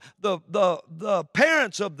woman, the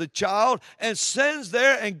parents of the child, and stands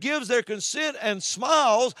there and gives their consent and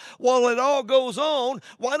smiles while it all goes on.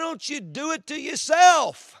 Why don't you do it to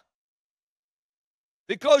yourself?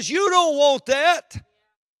 Because you don't want that.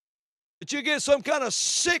 But you get some kind of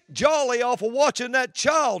sick jolly off of watching that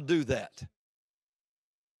child do that.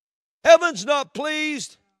 Heaven's not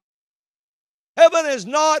pleased. Heaven is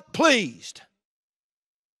not pleased.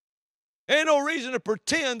 Ain't no reason to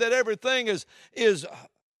pretend that everything is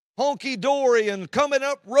honky-dory and coming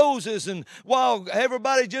up roses, and while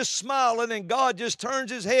everybody just smiling and God just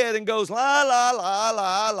turns his head and goes la, la, la,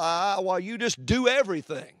 la, la, while you just do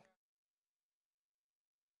everything.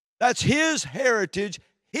 That's his heritage,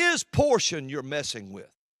 his portion you're messing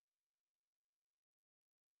with.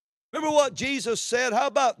 Remember what Jesus said? How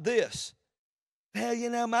about this? Hell, you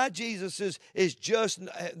know, my Jesus is just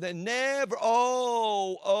they never.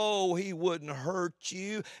 He wouldn't hurt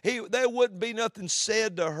you. There wouldn't be nothing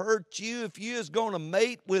said to hurt you if you was going to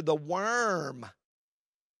mate with a worm.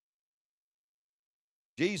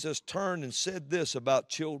 Jesus turned and said this about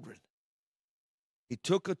children. He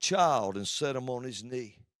took a child and set him on his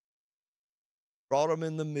knee, brought him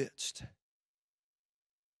in the midst.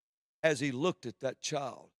 As he looked at that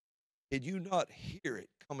child, did you not hear it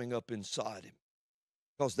coming up inside him?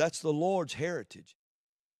 Because that's the Lord's heritage.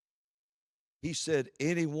 He said,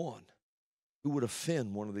 anyone who would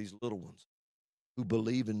offend one of these little ones who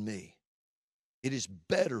believe in me, it is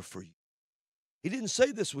better for you. He didn't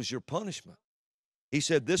say this was your punishment. He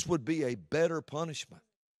said this would be a better punishment,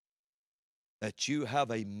 that you have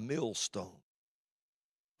a millstone,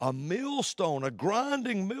 a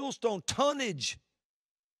grinding millstone, tonnage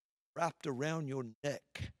wrapped around your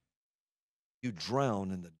neck. You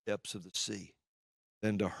drown in the depths of the sea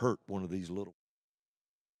than to hurt one of these little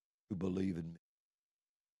who believe in me.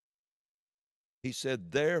 He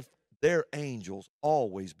said, their angels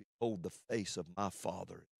always behold the face of my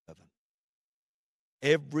Father in heaven.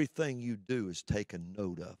 Everything you do is taken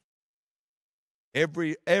note of.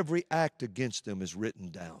 Every act against them is written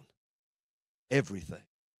down. Everything.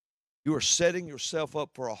 You are setting yourself up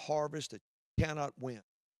for a harvest that you cannot win.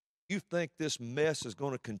 You think this mess is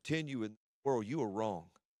going to continue in the world, you are wrong.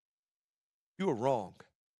 You are wrong.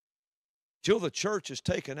 Till the church is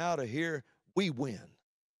taken out of here, we win.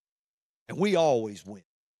 And we always win.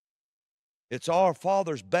 It's our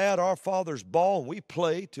Father's bat, our Father's ball, and we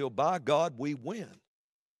play till by God we win.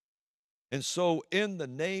 And so in the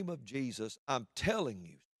name of Jesus, I'm telling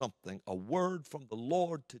you something, a word from the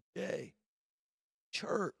Lord today.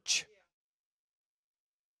 Church,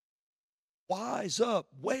 wise up,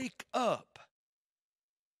 wake up,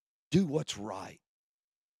 do what's right.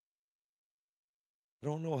 I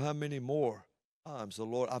don't know how many more times the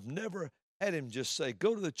Lord, I've never had him just say,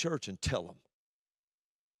 go to the church and tell them.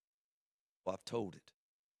 Well, I've told it.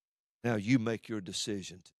 Now you make your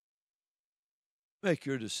decision. Make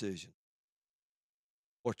your decision.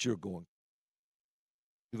 What you're going to.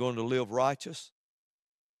 You're going to live righteous?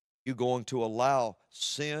 You're going to allow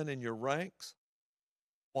sin in your ranks?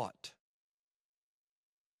 What?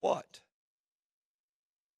 What?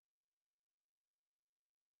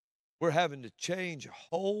 We're having to change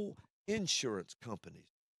whole insurance companies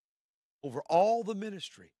over all the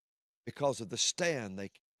ministry because of the stand they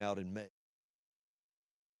came out and made.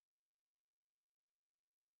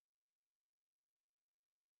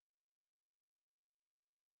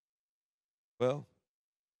 Well,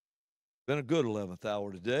 it's been a good 11th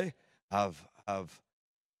hour today. I've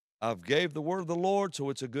gave the word of the Lord,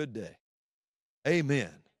 so it's a good day.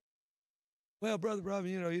 Amen. Well, Brother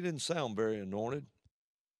Robbie, you didn't sound very anointed.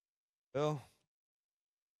 Well,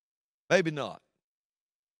 maybe not.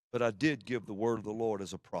 But I did give the word of the Lord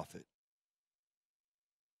as a prophet.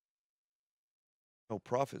 No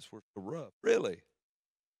prophets were so rough. Really?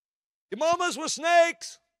 Your mamas were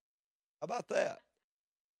snakes. How about that?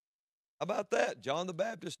 How about that? John the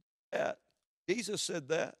Baptist did that. Jesus said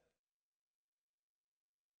that.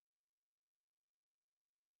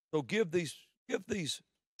 So give these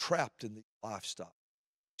trapped in the lifestyle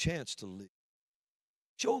a chance to live.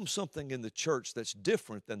 Show them something in the church that's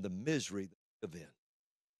different than the misery they live in.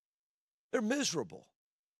 They're miserable.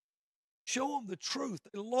 Show them the truth.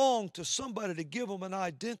 They long to somebody to give them an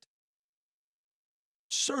identity.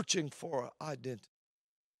 Searching for an identity.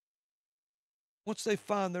 Once they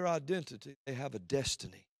find their identity, they have a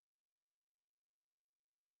destiny.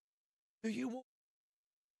 Do you want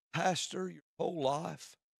to pastor your whole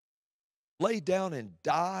life? Lay down and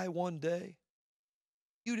die one day?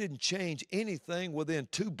 You didn't change anything within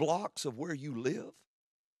 2 blocks of where you live?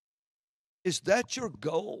 Is that your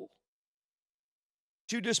goal?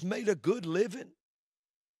 That you just made a good living?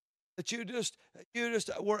 That you just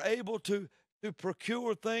were able to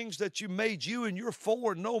procure things that you made you and your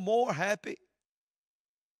 4 no more happy?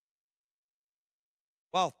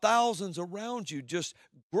 While thousands around you just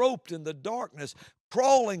groped in the darkness,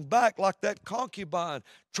 crawling back like that concubine,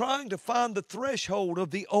 trying to find the threshold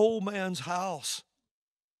of the old man's house.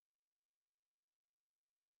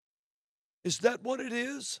 Is that what it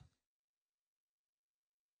is?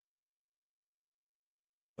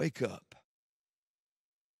 Wake up.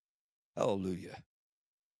 Hallelujah.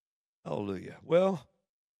 Hallelujah. Well,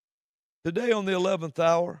 today on the 11th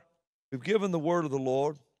hour, we've given the word of the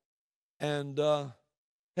Lord, and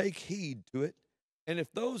take heed to it. And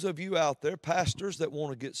if those of you out there, pastors that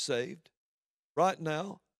want to get saved, right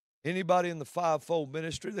now, anybody in the fivefold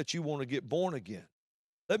ministry that you want to get born again,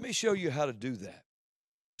 let me show you how to do that.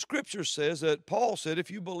 Scripture says that Paul said, if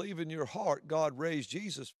you believe in your heart God raised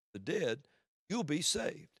Jesus from the dead, you'll be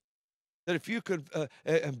saved. That if you could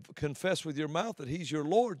confess with your mouth that he's your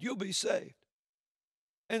Lord, you'll be saved.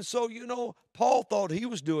 And so, you know, Paul thought he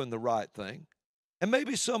was doing the right thing. And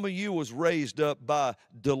maybe some of you was raised up by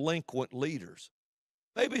delinquent leaders.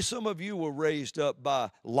 Maybe some of you were raised up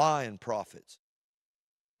by lying prophets.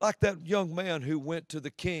 Like that young man who went to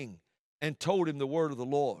the king and told him the word of the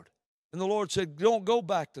Lord. And the Lord said, don't go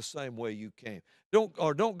back the same way you came. Don't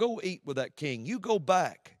go eat with that king. You go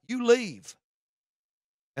back. You leave.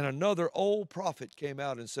 And another old prophet came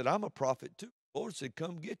out and said, I'm a prophet too. The Lord said,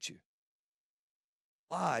 come get you.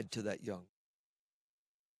 Lied to that young man.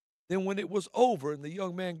 Then when it was over and the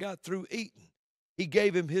young man got through eating, he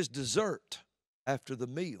gave him his dessert after the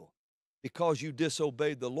meal. Because you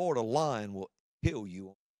disobeyed the Lord, a lion will kill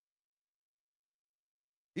you.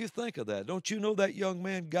 You think of that. Don't you know that young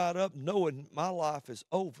man got up knowing my life is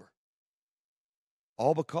over?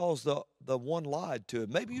 All because the one lied to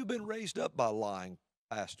him. Maybe you've been raised up by lying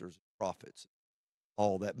pastors, prophets,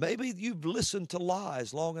 all that. Maybe you've listened to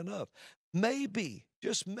lies long enough. Maybe,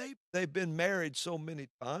 just maybe, they've been married so many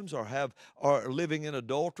times or are living in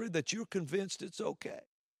adultery that you're convinced it's okay.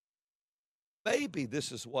 Maybe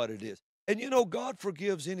this is what it is. And you know, God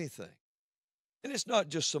forgives anything. And it's not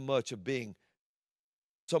just so much of being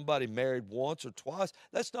somebody married once or twice.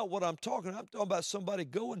 That's not what I'm talking about. I'm talking about somebody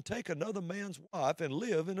go and take another man's wife and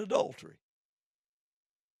live in adultery.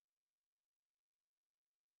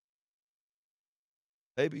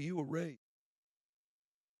 Maybe you were raised.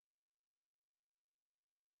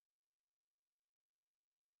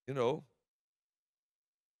 You know,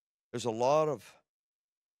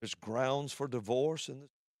 there's grounds for divorce in this.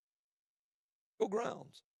 No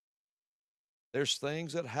grounds. There's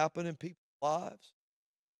things that happen in people's lives.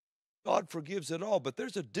 God forgives it all, but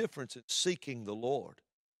there's a difference in seeking the Lord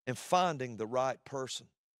and finding the right person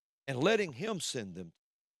and letting him send them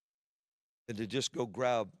than to just go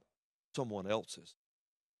grab someone else's.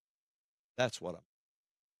 That's what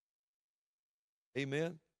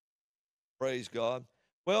amen. Praise God.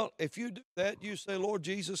 Well, if you do that, you say, Lord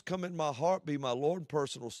Jesus, come in my heart, be my Lord and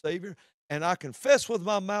personal Savior, and I confess with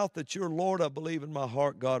my mouth that you're Lord. I believe in my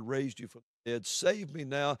heart God raised you from the dead. Save me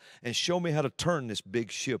now and show me how to turn this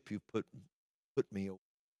big ship you put me over.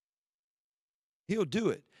 He'll do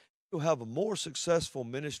it. You'll have a more successful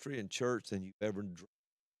ministry and church than you've ever dreamed.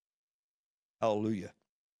 Hallelujah.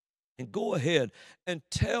 And go ahead and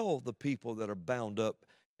tell the people that are bound up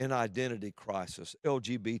in identity crisis,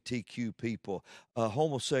 LGBTQ people,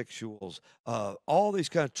 homosexuals, all these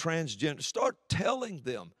kind of transgender. Start telling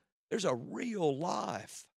them there's a real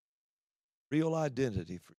life, real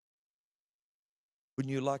identity for you.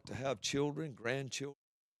 Wouldn't you like to have children, grandchildren?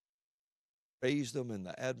 Raise them in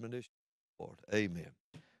the admonition of the Lord. Amen.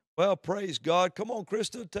 Well, praise God. Come on,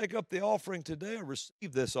 Krista, take up the offering today or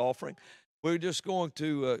receive this offering. We're just going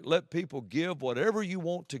to let people give whatever you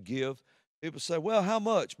want to give. People say, well, how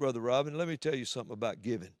much, Brother Robin? Let me tell you something about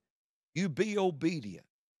giving. You be obedient.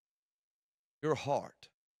 Your heart.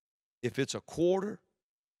 If it's a quarter,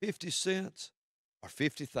 50 cents, or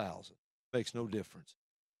 50,000, makes no difference.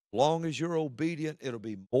 As long as you're obedient, it'll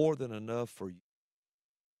be more than enough for you.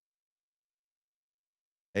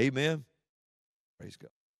 Amen. Praise God.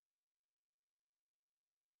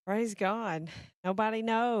 Praise God. Nobody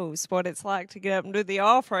knows what it's like to get up and do the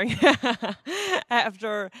offering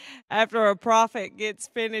after a prophet gets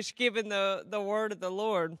finished giving the word of the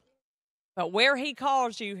Lord. But where he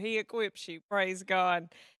calls you, he equips you. Praise God.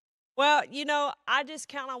 Well, you know, I just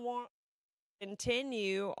kind of want to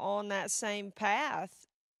continue on that same path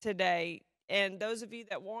today. And those of you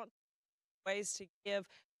that want ways to give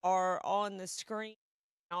are on the screen. You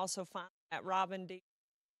can also find at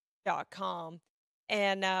robinD.com.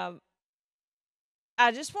 And I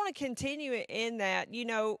just want to continue in that. You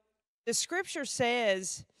know, the scripture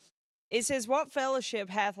says, it says, what fellowship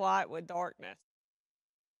hath light with darkness?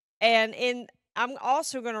 And I'm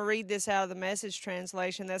also going to read this out of the Message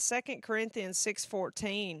translation. That's 2 Corinthians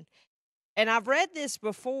 6:14. And I've read this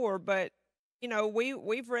before, but, you know,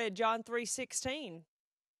 we've read John 3:16.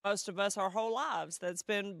 Most of us our whole lives that's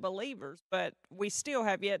been believers, but we still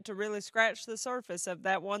have yet to really scratch the surface of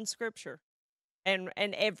that one scripture. And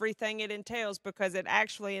everything it entails, because it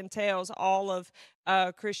actually entails all of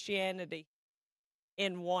Christianity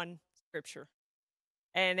in one scripture,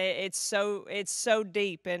 and it's so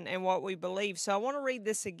deep in what we believe. So I want to read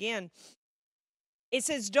this again. It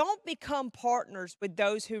says, "Don't become partners with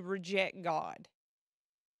those who reject God."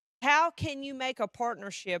 How can you make a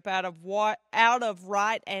partnership out of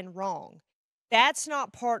right and wrong? That's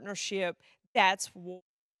not partnership. That's war.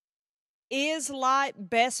 Is light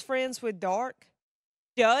best friends with dark?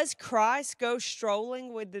 Does Christ go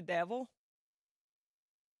strolling with the devil?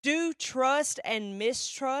 Do trust and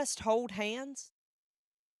mistrust hold hands?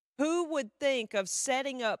 Who would think of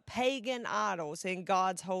setting up pagan idols in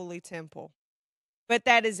God's holy temple? But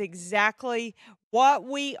that is exactly what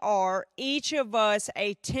we are, each of us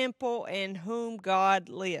a temple in whom God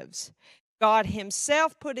lives. God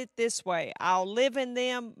himself put it this way: I'll live in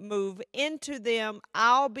them, move into them,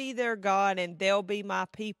 I'll be their God, and they'll be my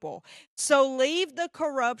people. So leave the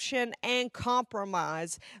corruption and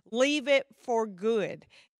compromise. Leave it for good.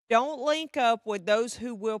 Don't link up with those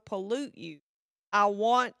who will pollute you. I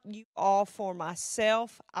want you all for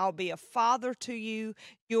myself. I'll be a father to you.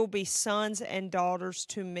 You'll be sons and daughters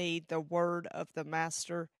to me, the word of the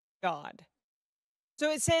Master God.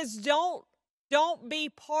 So it says, don't be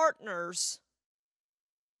partners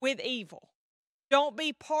with evil. Don't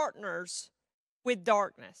be partners with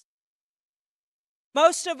darkness.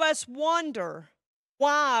 Most of us wonder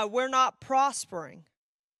why we're not prospering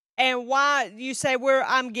and why you say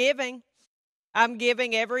I'm giving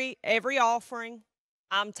every offering.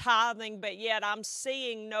 I'm tithing, but yet I'm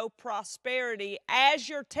seeing no prosperity as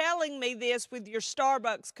you're telling me this with your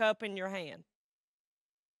Starbucks cup in your hand.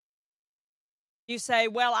 You say,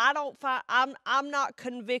 well, I'm not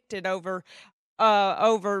convicted over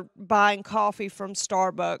buying coffee from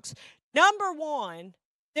Starbucks. Number one,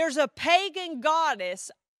 there's a pagan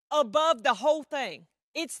goddess above the whole thing.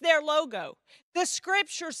 It's their logo. The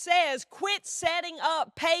scripture says, quit setting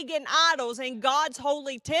up pagan idols in God's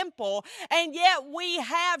holy temple. And yet we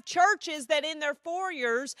have churches that in their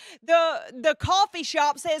foyers, the coffee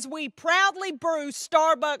shop says, we proudly brew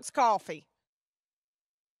Starbucks coffee.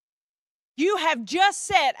 You have just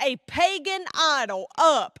set a pagan idol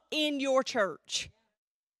up in your church.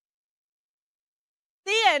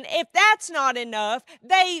 Then, if that's not enough,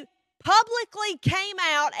 they publicly came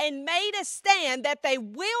out and made a stand that they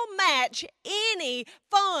will match any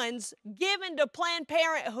funds given to Planned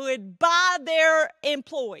Parenthood by their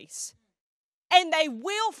employees. And they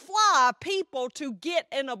will fly people to get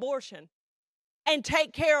an abortion and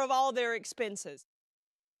take care of all their expenses.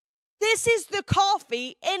 This is the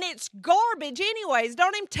coffee, and it's garbage anyways.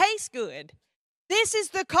 Don't even taste good. This is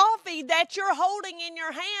the coffee that you're holding in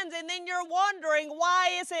your hands, and then you're wondering, why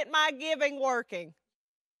isn't my giving working?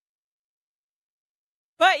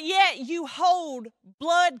 But yet you hold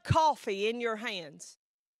blood coffee in your hands.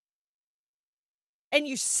 And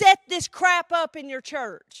you set this crap up in your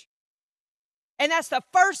church. And that's the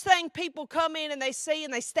first thing people come in and they see,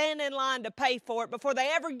 and they stand in line to pay for it before they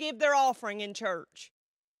ever give their offering in church.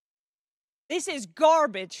 This is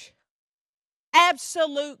garbage.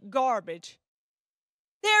 Absolute garbage.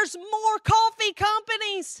 There's more coffee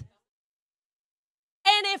companies.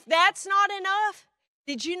 And if that's not enough,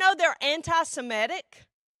 did you know they're anti-Semitic?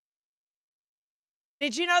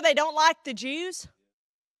 Did you know they don't like the Jews?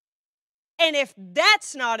 And if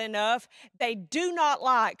that's not enough, they do not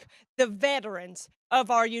like the veterans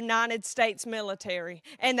of our United States military,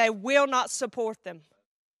 and they will not support them.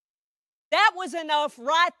 That was enough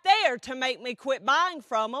right there to make me quit buying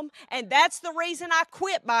from them, and that's the reason I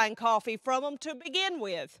quit buying coffee from them to begin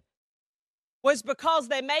with, was because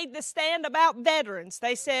they made the stand about veterans.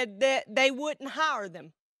 They said that they wouldn't hire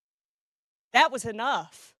them. That was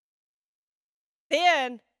enough.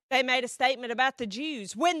 Then they made a statement about the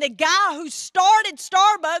Jews when the guy who started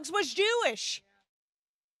Starbucks was Jewish.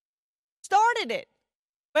 Started it.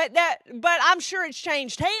 But I'm sure it's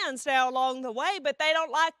changed hands now along the way, but they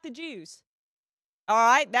don't like the Jews. All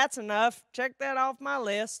right, that's enough. Check that off my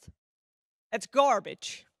list. That's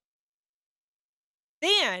garbage.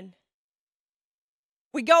 Then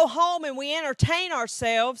we go home and we entertain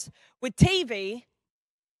ourselves with TV.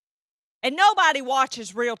 And nobody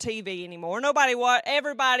watches real TV anymore.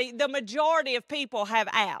 The majority of people have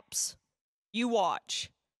apps you watch.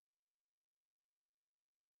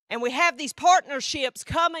 And we have these partnerships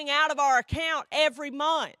coming out of our account every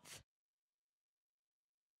month.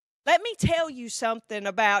 Let me tell you something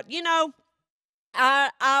about,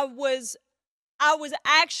 I was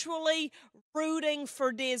actually rooting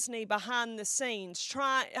for Disney behind the scenes,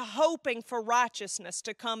 hoping for righteousness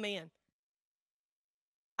to come in.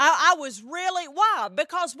 I was really, why?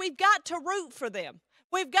 Because we've got to root for them.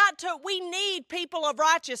 We need people of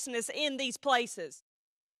righteousness in these places.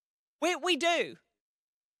 We do.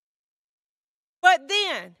 But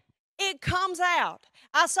then it comes out.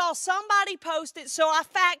 I saw somebody post it, so I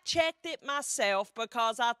fact-checked it myself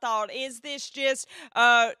because I thought, is this just,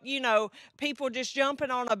 people just jumping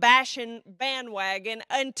on a bashing bandwagon,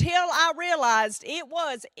 until I realized it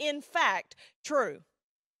was, in fact, true.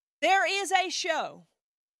 There is a show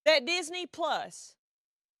that Disney Plus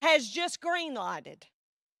has just greenlighted.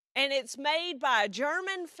 And it's made by a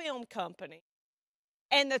German film company.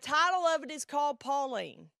 And the title of it is called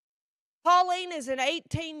Pauline. Pauline is an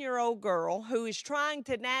 18-year-old girl who is trying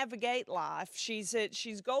to navigate life. She's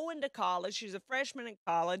going to college. She's a freshman in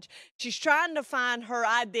college. She's trying to find her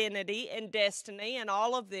identity and destiny and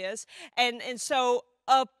all of this. And so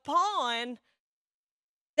upon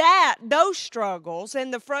those struggles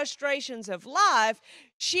and the frustrations of life,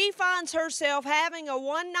 she finds herself having a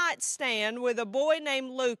one-night stand with a boy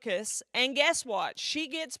named Lucas. And guess what? She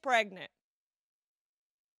gets pregnant.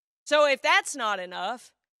 So if that's not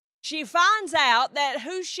enough, she finds out that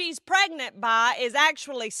who she's pregnant by is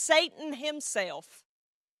actually Satan himself.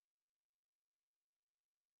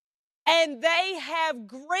 And they have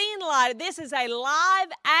greenlighted. This is a live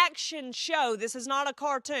action show. This is not a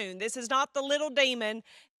cartoon. This is not The Little Demon.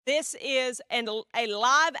 This is a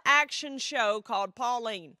live action show called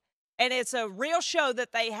Pauline. And it's a real show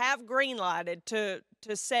that they have greenlighted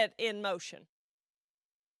to set in motion.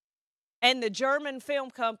 And the German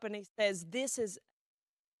film company says this is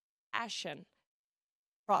passion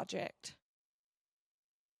project,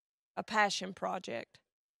 a passion project,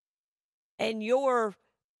 and your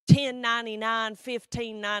 $10.99,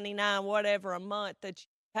 $15.99, whatever a month that you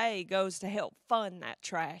pay goes to help fund that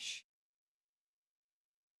trash.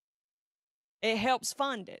 It helps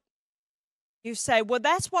fund it. You say, well,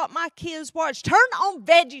 that's what my kids watch. Turn on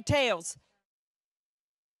VeggieTales.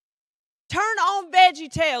 Turn on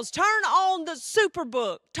VeggieTales. Turn on the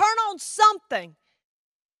Superbook. Turn on something.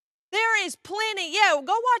 There is plenty. Yeah,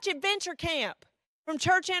 go watch Adventure Camp from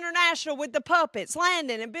Church International with the puppets,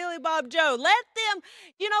 Landon and Billy Bob Joe. Let them,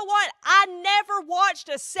 you know what? I never watched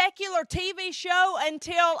a secular TV show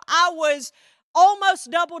until I was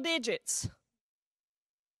almost double digits.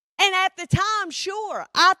 And at the time, sure,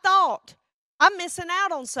 I thought, I'm missing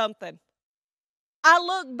out on something. I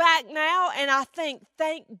look back now and I think,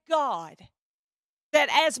 thank God that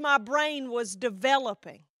as my brain was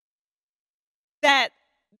developing, that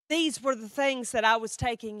these were the things that I was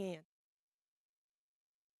taking in.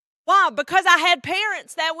 Why? Because I had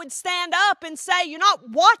parents that would stand up and say, you're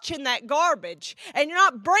not watching that garbage and you're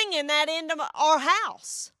not bringing that into our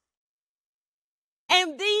house.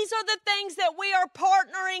 And these are the things that we are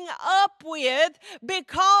partnering up with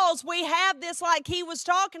because we have this, like he was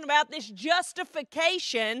talking about, this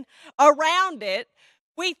justification around it.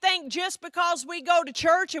 We think just because we go to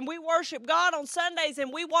church and we worship God on Sundays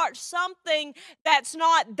and we watch something that's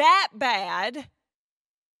not that bad,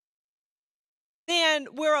 then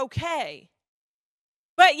we're okay.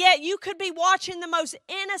 But yet you could be watching the most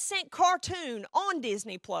innocent cartoon on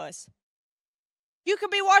Disney Plus. You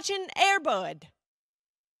could be watching Air Bud.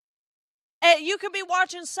 You could be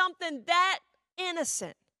watching something that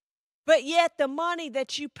innocent. But yet the money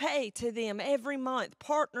that you pay to them every month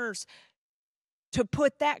partners to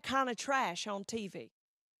put that kind of trash on TV.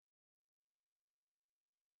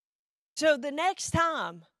 So the next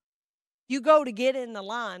time you go to get in the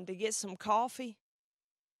line to get some coffee,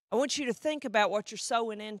 I want you to think about what you're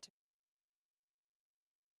sowing into.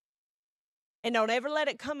 And don't ever let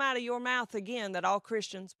it come out of your mouth again that all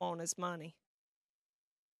Christians want is money.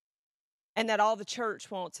 And that all the church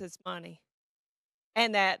wants is money.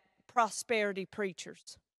 And that prosperity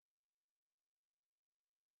preachers.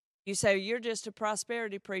 You say, you're just a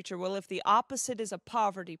prosperity preacher. Well, if the opposite is a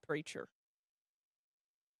poverty preacher,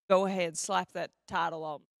 go ahead, slap that title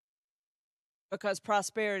on. Because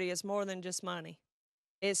prosperity is more than just money.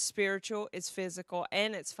 It's spiritual, it's physical,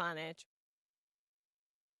 and it's financial.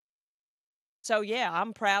 So, yeah,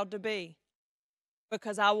 I'm proud to be.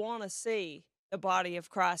 Because I want to see the body of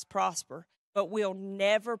Christ prosper. But we'll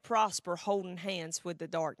never prosper holding hands with the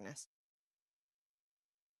darkness.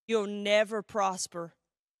 You'll never prosper.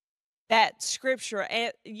 That scripture,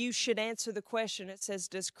 you should answer the question. It says,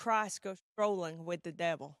 does Christ go strolling with the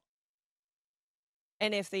devil?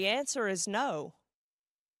 And if the answer is no,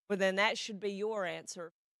 well, then that should be your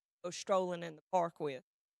answer. Go strolling in the park with.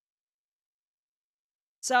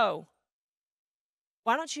 So,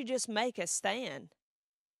 why don't you just make a stand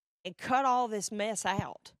and cut all this mess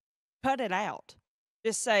out? Cut it out.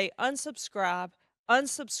 Just say, unsubscribe,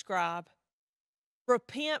 unsubscribe.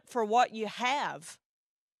 Repent for what you have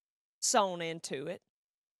sown into it.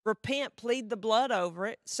 Repent, plead the blood over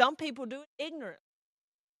it. Some people do it ignorantly.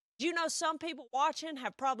 Do you know some people watching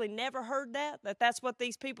have probably never heard that that's what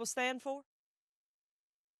these people stand for?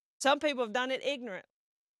 Some people have done it ignorant.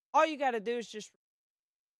 All you got to do is just,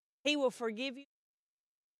 he will forgive you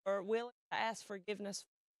or willing to ask forgiveness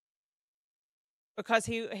because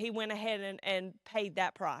he went ahead and paid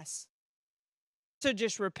that price. So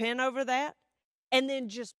just repent over that. And then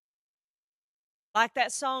just like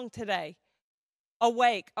that song today,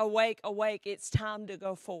 awake, awake, awake, it's time to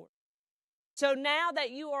go forward. So now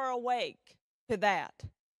that you are awake to that,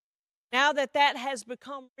 now that that has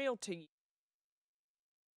become real to you,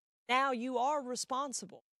 now you are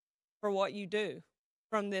responsible for what you do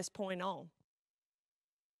from this point on.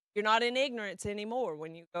 You're not in ignorance anymore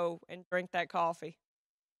when you go and drink that coffee.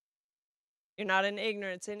 You're not in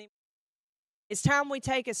ignorance anymore. It's time we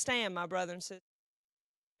take a stand, my brother and sister.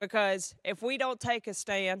 Because if we don't take a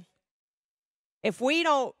stand, if we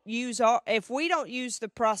don't use the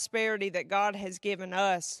prosperity that God has given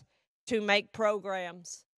us to make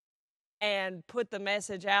programs and put the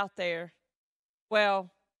message out there, well,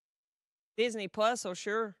 Disney Plus will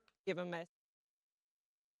sure give a message.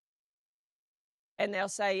 And they'll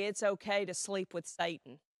say it's okay to sleep with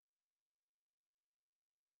Satan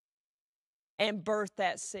and birth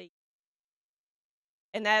that seed.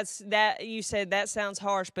 And you said that sounds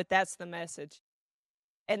harsh, but that's the message.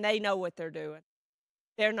 And they know what they're doing.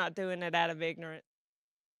 They're not doing it out of ignorance.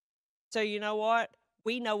 So you know what?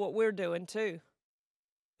 We know what we're doing too.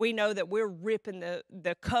 We know that we're ripping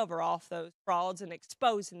the cover off those frauds and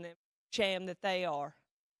exposing them sham that they are.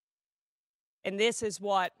 And this is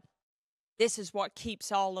what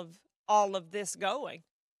keeps all of this going.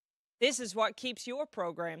 This is what keeps your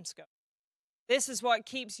programs going. This is what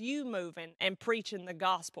keeps you moving and preaching the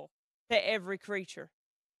gospel to every creature.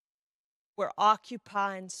 We're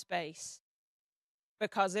occupying space.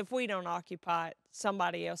 Because if we don't occupy it,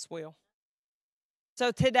 somebody else will.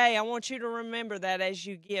 So today, I want you to remember that as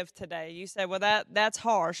you give today. You say, well, that's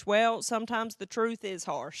harsh. Well, sometimes the truth is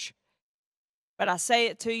harsh. But I say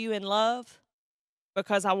it to you in love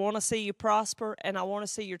because I want to see you prosper and I want to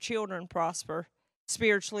see your children prosper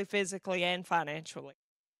spiritually, physically, and financially.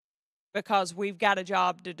 Because we've got a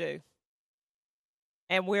job to do.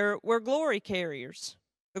 And we're glory carriers.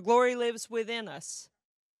 The glory lives within us.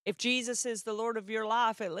 If Jesus is the Lord of your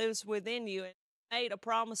life, it lives within you. And he made a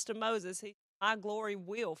promise to Moses. My glory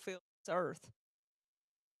will fill this earth.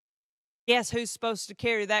 Guess who's supposed to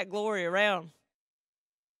carry that glory around?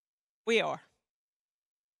 We are.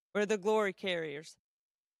 We're the glory carriers.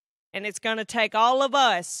 And it's going to take all of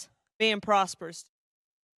us being prosperous.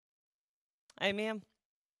 Amen.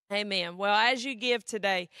 Amen. Well, as you give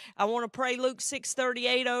today, I want to pray Luke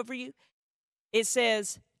 6:38 over you. It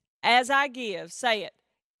says, as I give, say it,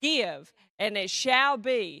 give, and it shall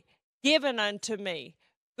be given unto me.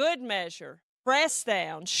 Good measure, pressed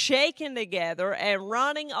down, shaken together, and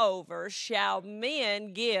running over, shall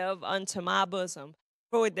men give unto my bosom.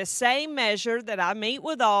 For with the same measure that I mete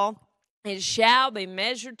withal, it shall be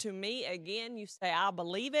measured to me again. You say, I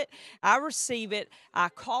believe it, I receive it, I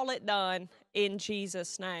call it done in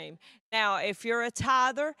Jesus' name. Now, if you're a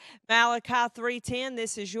tither, Malachi 3:10,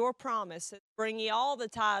 this is your promise. Bring ye all the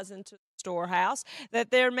tithes into the storehouse,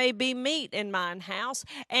 that there may be meat in mine house,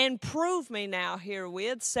 and prove me now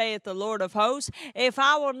herewith, saith the Lord of hosts, if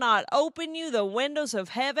I will not open you the windows of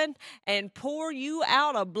heaven and pour you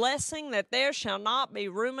out a blessing that there shall not be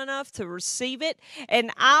room enough to receive it,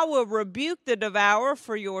 and I will rebuke the devourer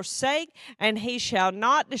for your sake, and he shall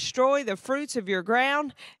not destroy the fruits of your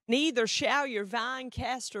ground, neither shall your vine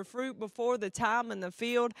cast her fruit before the time in the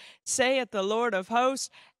field, saith the Lord of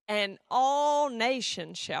hosts. And all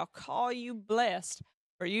nations shall call you blessed,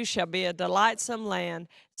 for you shall be a delightsome land,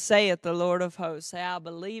 saith the Lord of hosts. Say, I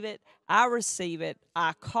believe it, I receive it,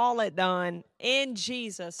 I call it done, in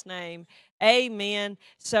Jesus' name, amen,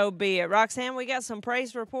 so be it. Roxanne, we got some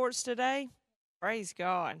praise reports today. Praise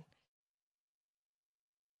God.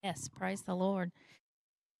 Yes, praise the Lord.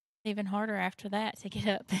 Even harder after that to get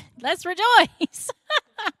up. Let's rejoice.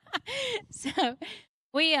 So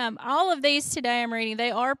we all of these today I'm reading,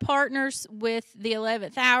 they are partners with the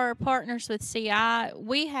 11th hour, partners with CI.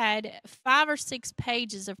 We had 5 or 6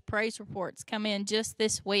 pages of praise reports come in just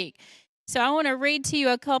this week. So I want to read to you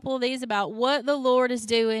a couple of these about what the Lord is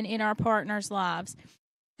doing in our partners' lives.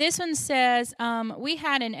 This one says, we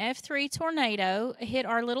had an F3 tornado hit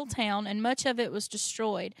our little town, and much of it was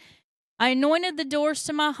destroyed. I anointed the doors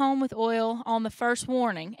to my home with oil on the first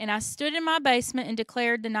warning, and I stood in my basement and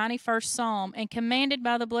declared the 91st Psalm, and commanded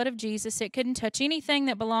by the blood of Jesus it couldn't touch anything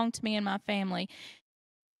that belonged to me and my family.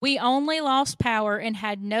 We only lost power and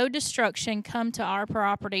had no destruction come to our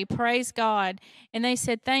property. Praise God. And they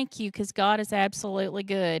said, thank you, because God is absolutely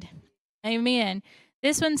good. Amen.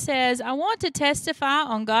 This one says, I want to testify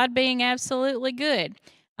on God being absolutely good.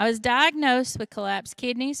 I was diagnosed with collapsed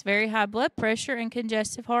kidneys, very high blood pressure, and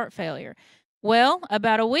congestive heart failure. Well,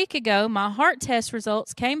 about a week ago, my heart test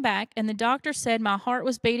results came back, and the doctor said my heart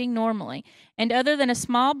was beating normally. And other than a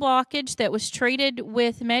small blockage that was treated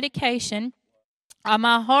with medication,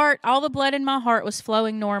 My heart, all the blood in my heart was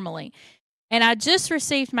flowing normally. And I just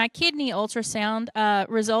received my kidney ultrasound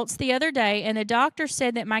results the other day, and the doctor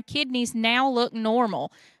said that my kidneys now look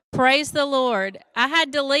normal. Praise the Lord. I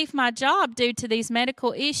had to leave my job due to these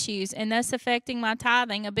medical issues and thus affecting my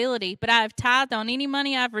tithing ability, but I have tithed on any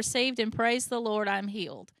money I've received, and praise the Lord, I'm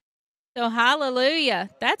healed. So, hallelujah.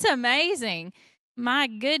 That's amazing. My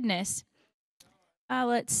goodness.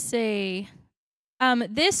 Let's see.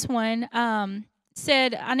 This one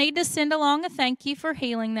said, I need to send along a thank you for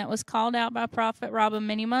healing that was called out by Prophet Robin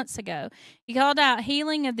many months ago. He called out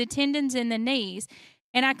healing of the tendons in the knees,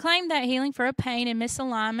 and I claimed that healing for a pain and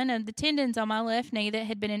misalignment of the tendons on my left knee that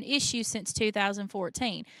had been an issue since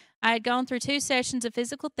 2014. I had gone through 2 sessions of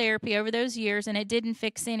physical therapy over those years, and it didn't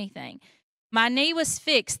fix anything. My knee was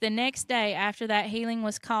fixed the next day after that healing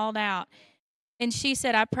was called out. And she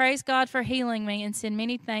said, I praise God for healing me and send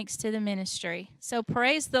many thanks to the ministry. So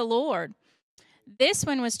praise the Lord. This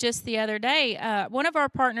one was just the other day. One of our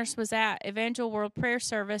partners was at Evangel World Prayer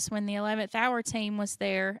Service when the 11th hour team was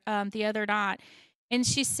there the other night. And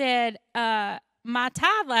she said, my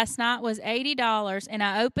tithe last night was $80, and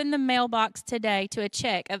I opened the mailbox today to a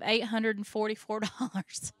check of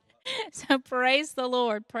 $844. So praise the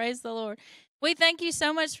Lord. Praise the Lord. We thank you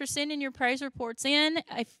so much for sending your praise reports in.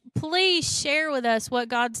 Please share with us what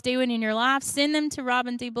God's doing in your life. Send them to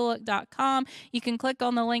robindbullock.com. You can click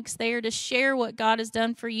on the links there to share what God has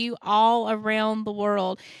done for you all around the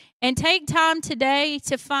world. And take time today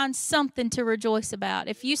to find something to rejoice about.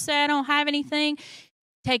 If you say, I don't have anything,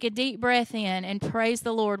 take a deep breath in and praise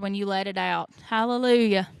the Lord when you let it out.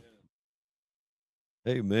 Hallelujah.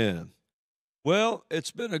 Amen. Well,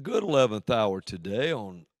 it's been a good 11th hour today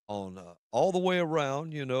on all the way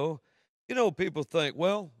around, you know. You know, people think,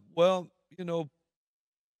 you know,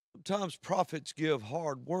 sometimes prophets give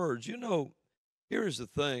hard words. You know, here's the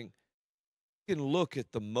thing. You can look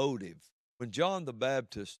at the motive. When John the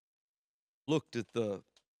Baptist looked at the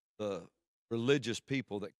religious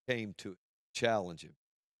people that came to challenge him,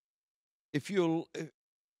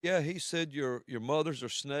 yeah, he said your mothers are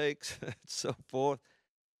snakes and so forth.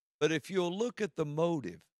 But if you'll look at the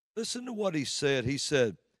motive, listen to what he said. He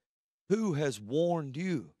said, who has warned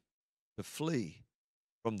you to flee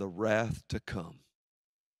from the wrath to come?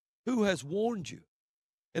 Who has warned you?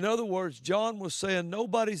 In other words, John was saying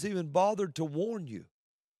nobody's even bothered to warn you.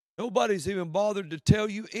 Nobody's even bothered to tell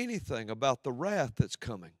you anything about the wrath that's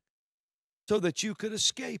coming so that you could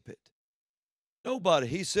escape it. Nobody.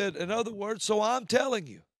 He said, in other words, so I'm telling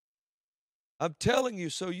you. I'm telling you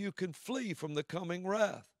so you can flee from the coming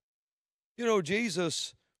wrath. You know,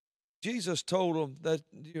 Jesus told them that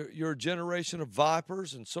you're a generation of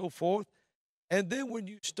vipers and so forth. And then when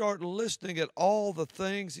you start listening at all the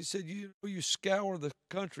things, he said, you scour the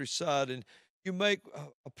countryside and you make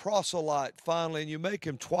a proselyte finally, and you make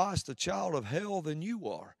him twice the child of hell than you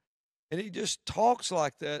are. And he just talks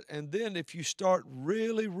like that. And then if you start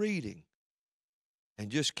really reading and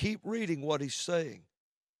just keep reading what he's saying,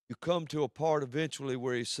 you come to a part eventually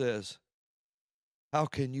where he says, how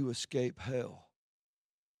can you escape hell?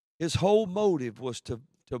 His whole motive was to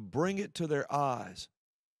bring it to their eyes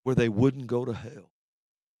where they wouldn't go to hell.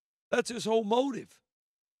 That's his whole motive.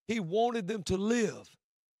 He wanted them to live.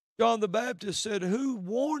 John the Baptist said, who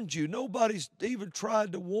warned you? Nobody's even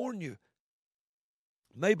tried to warn you.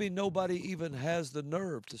 Maybe nobody even has the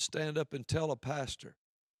nerve to stand up and tell a pastor.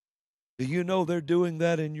 Do you know they're doing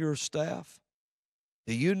that in your staff?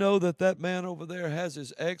 Do you know that man over there has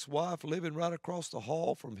his ex-wife living right across the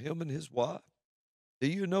hall from him and his wife? Do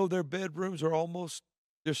you know their bedrooms are almost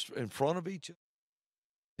just in front of each other?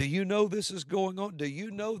 Do you know this is going on? Do you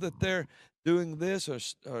know that they're doing this or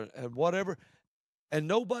whatever? And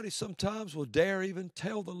nobody sometimes will dare even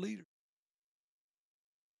tell the leader.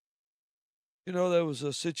 You know, there was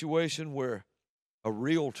a situation where a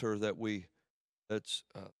realtor that's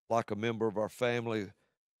like a member of our family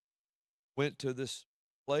went to this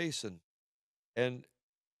place and you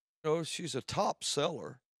know, she's a top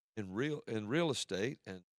seller in real estate,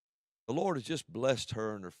 and the Lord has just blessed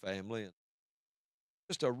her and her family, and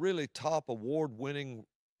just a really top award-winning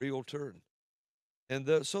realtor.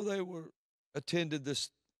 So they attended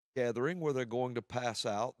this gathering where they're going to pass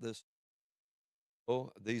out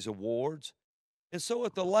these awards. And so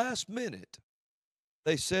at the last minute,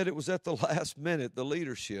 they said it was at the last minute, the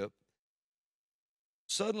leadership,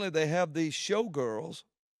 suddenly they have these showgirls,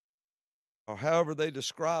 or however they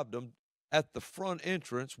described them, at the front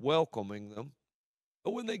entrance welcoming them.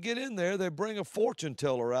 But when they get in there, they bring a fortune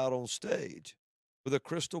teller out on stage with a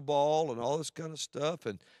crystal ball and all this kind of stuff,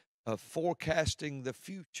 and forecasting the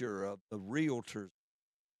future of the realtors.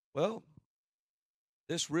 Well,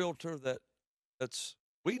 this realtor that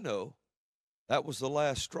we know that was the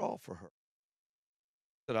last straw for her.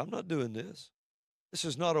 Said, I'm not doing this. This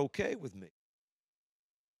is not okay with me.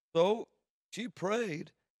 So she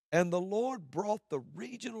prayed, and the Lord brought the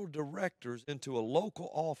regional directors into a local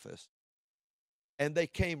office, and they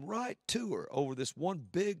came right to her over this one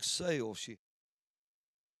big sale.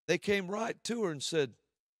 They came right to her and said,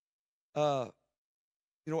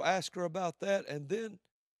 ask her about that. And then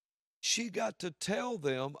she got to tell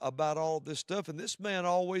them about all this stuff. And this man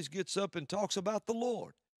always gets up and talks about the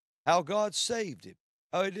Lord, how God saved him,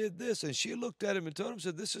 how he did this. And she looked at him and told him,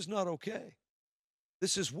 said, this is not okay.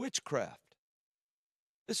 This is witchcraft.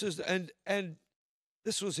 And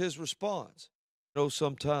this was his response.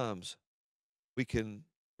 Sometimes we can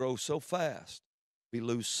grow so fast, we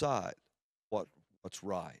lose sight what's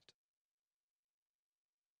right.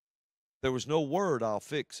 There was no word, I'll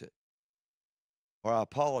fix it, or I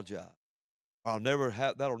apologize, or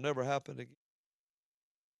that'll never happen again.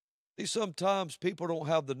 See, sometimes people don't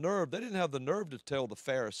have the nerve. They didn't have the nerve to tell the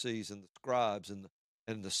Pharisees and the scribes and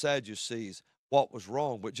the Sadducees what was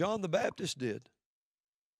wrong, but John the Baptist did.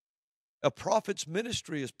 A prophet's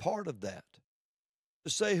ministry is part of that.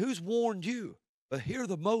 To say, who's warned you? But hear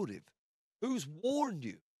the motive. Who's warned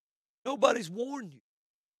you? Nobody's warned you.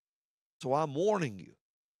 So I'm warning you.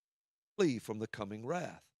 Flee from the coming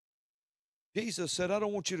wrath. Jesus said, I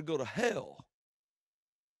don't want you to go to hell,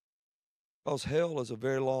 because hell is a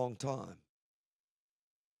very long time.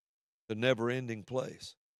 The never-ending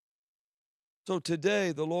place. So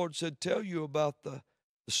today the Lord said, tell you about the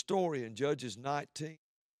story in Judges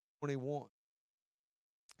 19:21.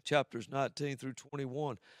 Chapters 19 through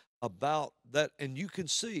 21 about that. And you can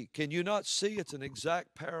see, can you not see it's an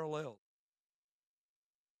exact parallel?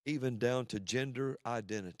 Even down to gender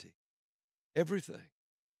identity. Everything.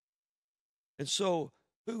 And so,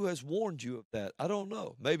 who has warned you of that? I don't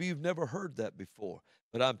know. Maybe you've never heard that before.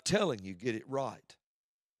 But I'm telling you, get it right.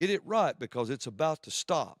 Get it right, because it's about to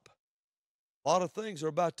stop. A lot of things are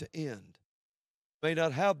about to end. You may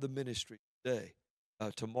not have the ministry today.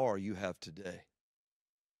 Tomorrow you have today.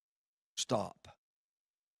 Stop.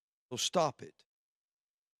 So stop it.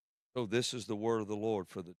 So this is the word of the Lord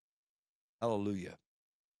for the hallelujah.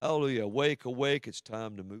 Hallelujah. Awake, awake. It's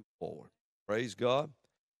time to move forward. Praise God.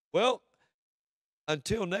 Well,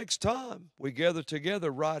 until next time we gather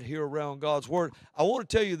together right here around God's Word. I want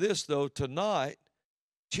to tell you this, though. Tonight,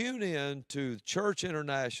 tune in to Church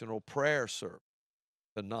International Prayer Service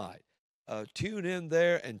tonight. Tune in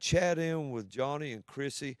there and chat in with Johnny and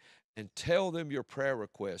Chrissy and tell them your prayer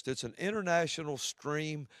request. It's an international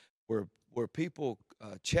stream where people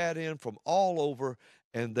chat in from all over,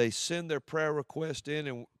 and they send their prayer request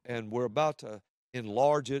in, and we're about to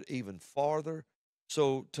enlarge it even farther.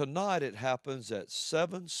 So tonight it happens at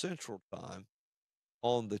 7 Central Time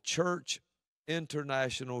on the Church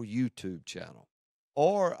International YouTube channel.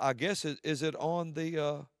 Or I guess is it on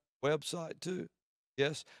the website too?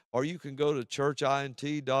 Yes. Or you can go to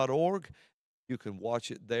churchint.org. You can watch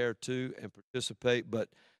it there too and participate. But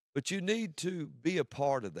you need to be a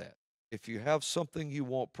part of that. If you have something you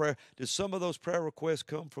want prayer, did some of those prayer requests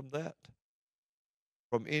come from that?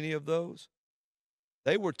 From any of those?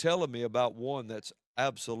 They were telling me about one that's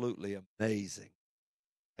absolutely amazing,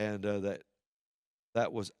 and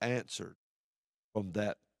that was answered from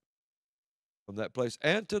that place.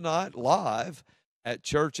 And tonight, live at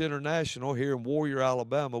Church International here in Warrior,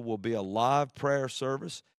 Alabama, will be a live prayer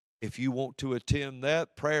service. If you want to attend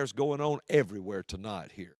that, prayer's going on everywhere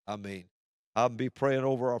tonight here. I mean, I'll be praying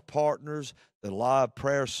over our partners, the live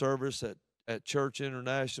prayer service at Church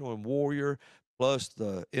International and Warrior, plus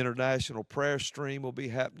the international prayer stream will be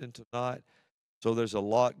happening tonight. So there's a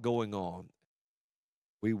lot going on.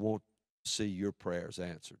 We want to see your prayers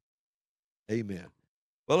answered. Amen.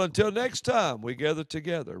 Well, until next time we gather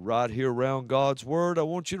together right here around God's Word, I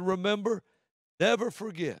want you to remember, never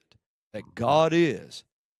forget that God is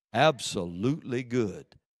absolutely good.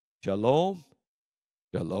 Shalom,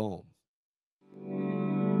 shalom.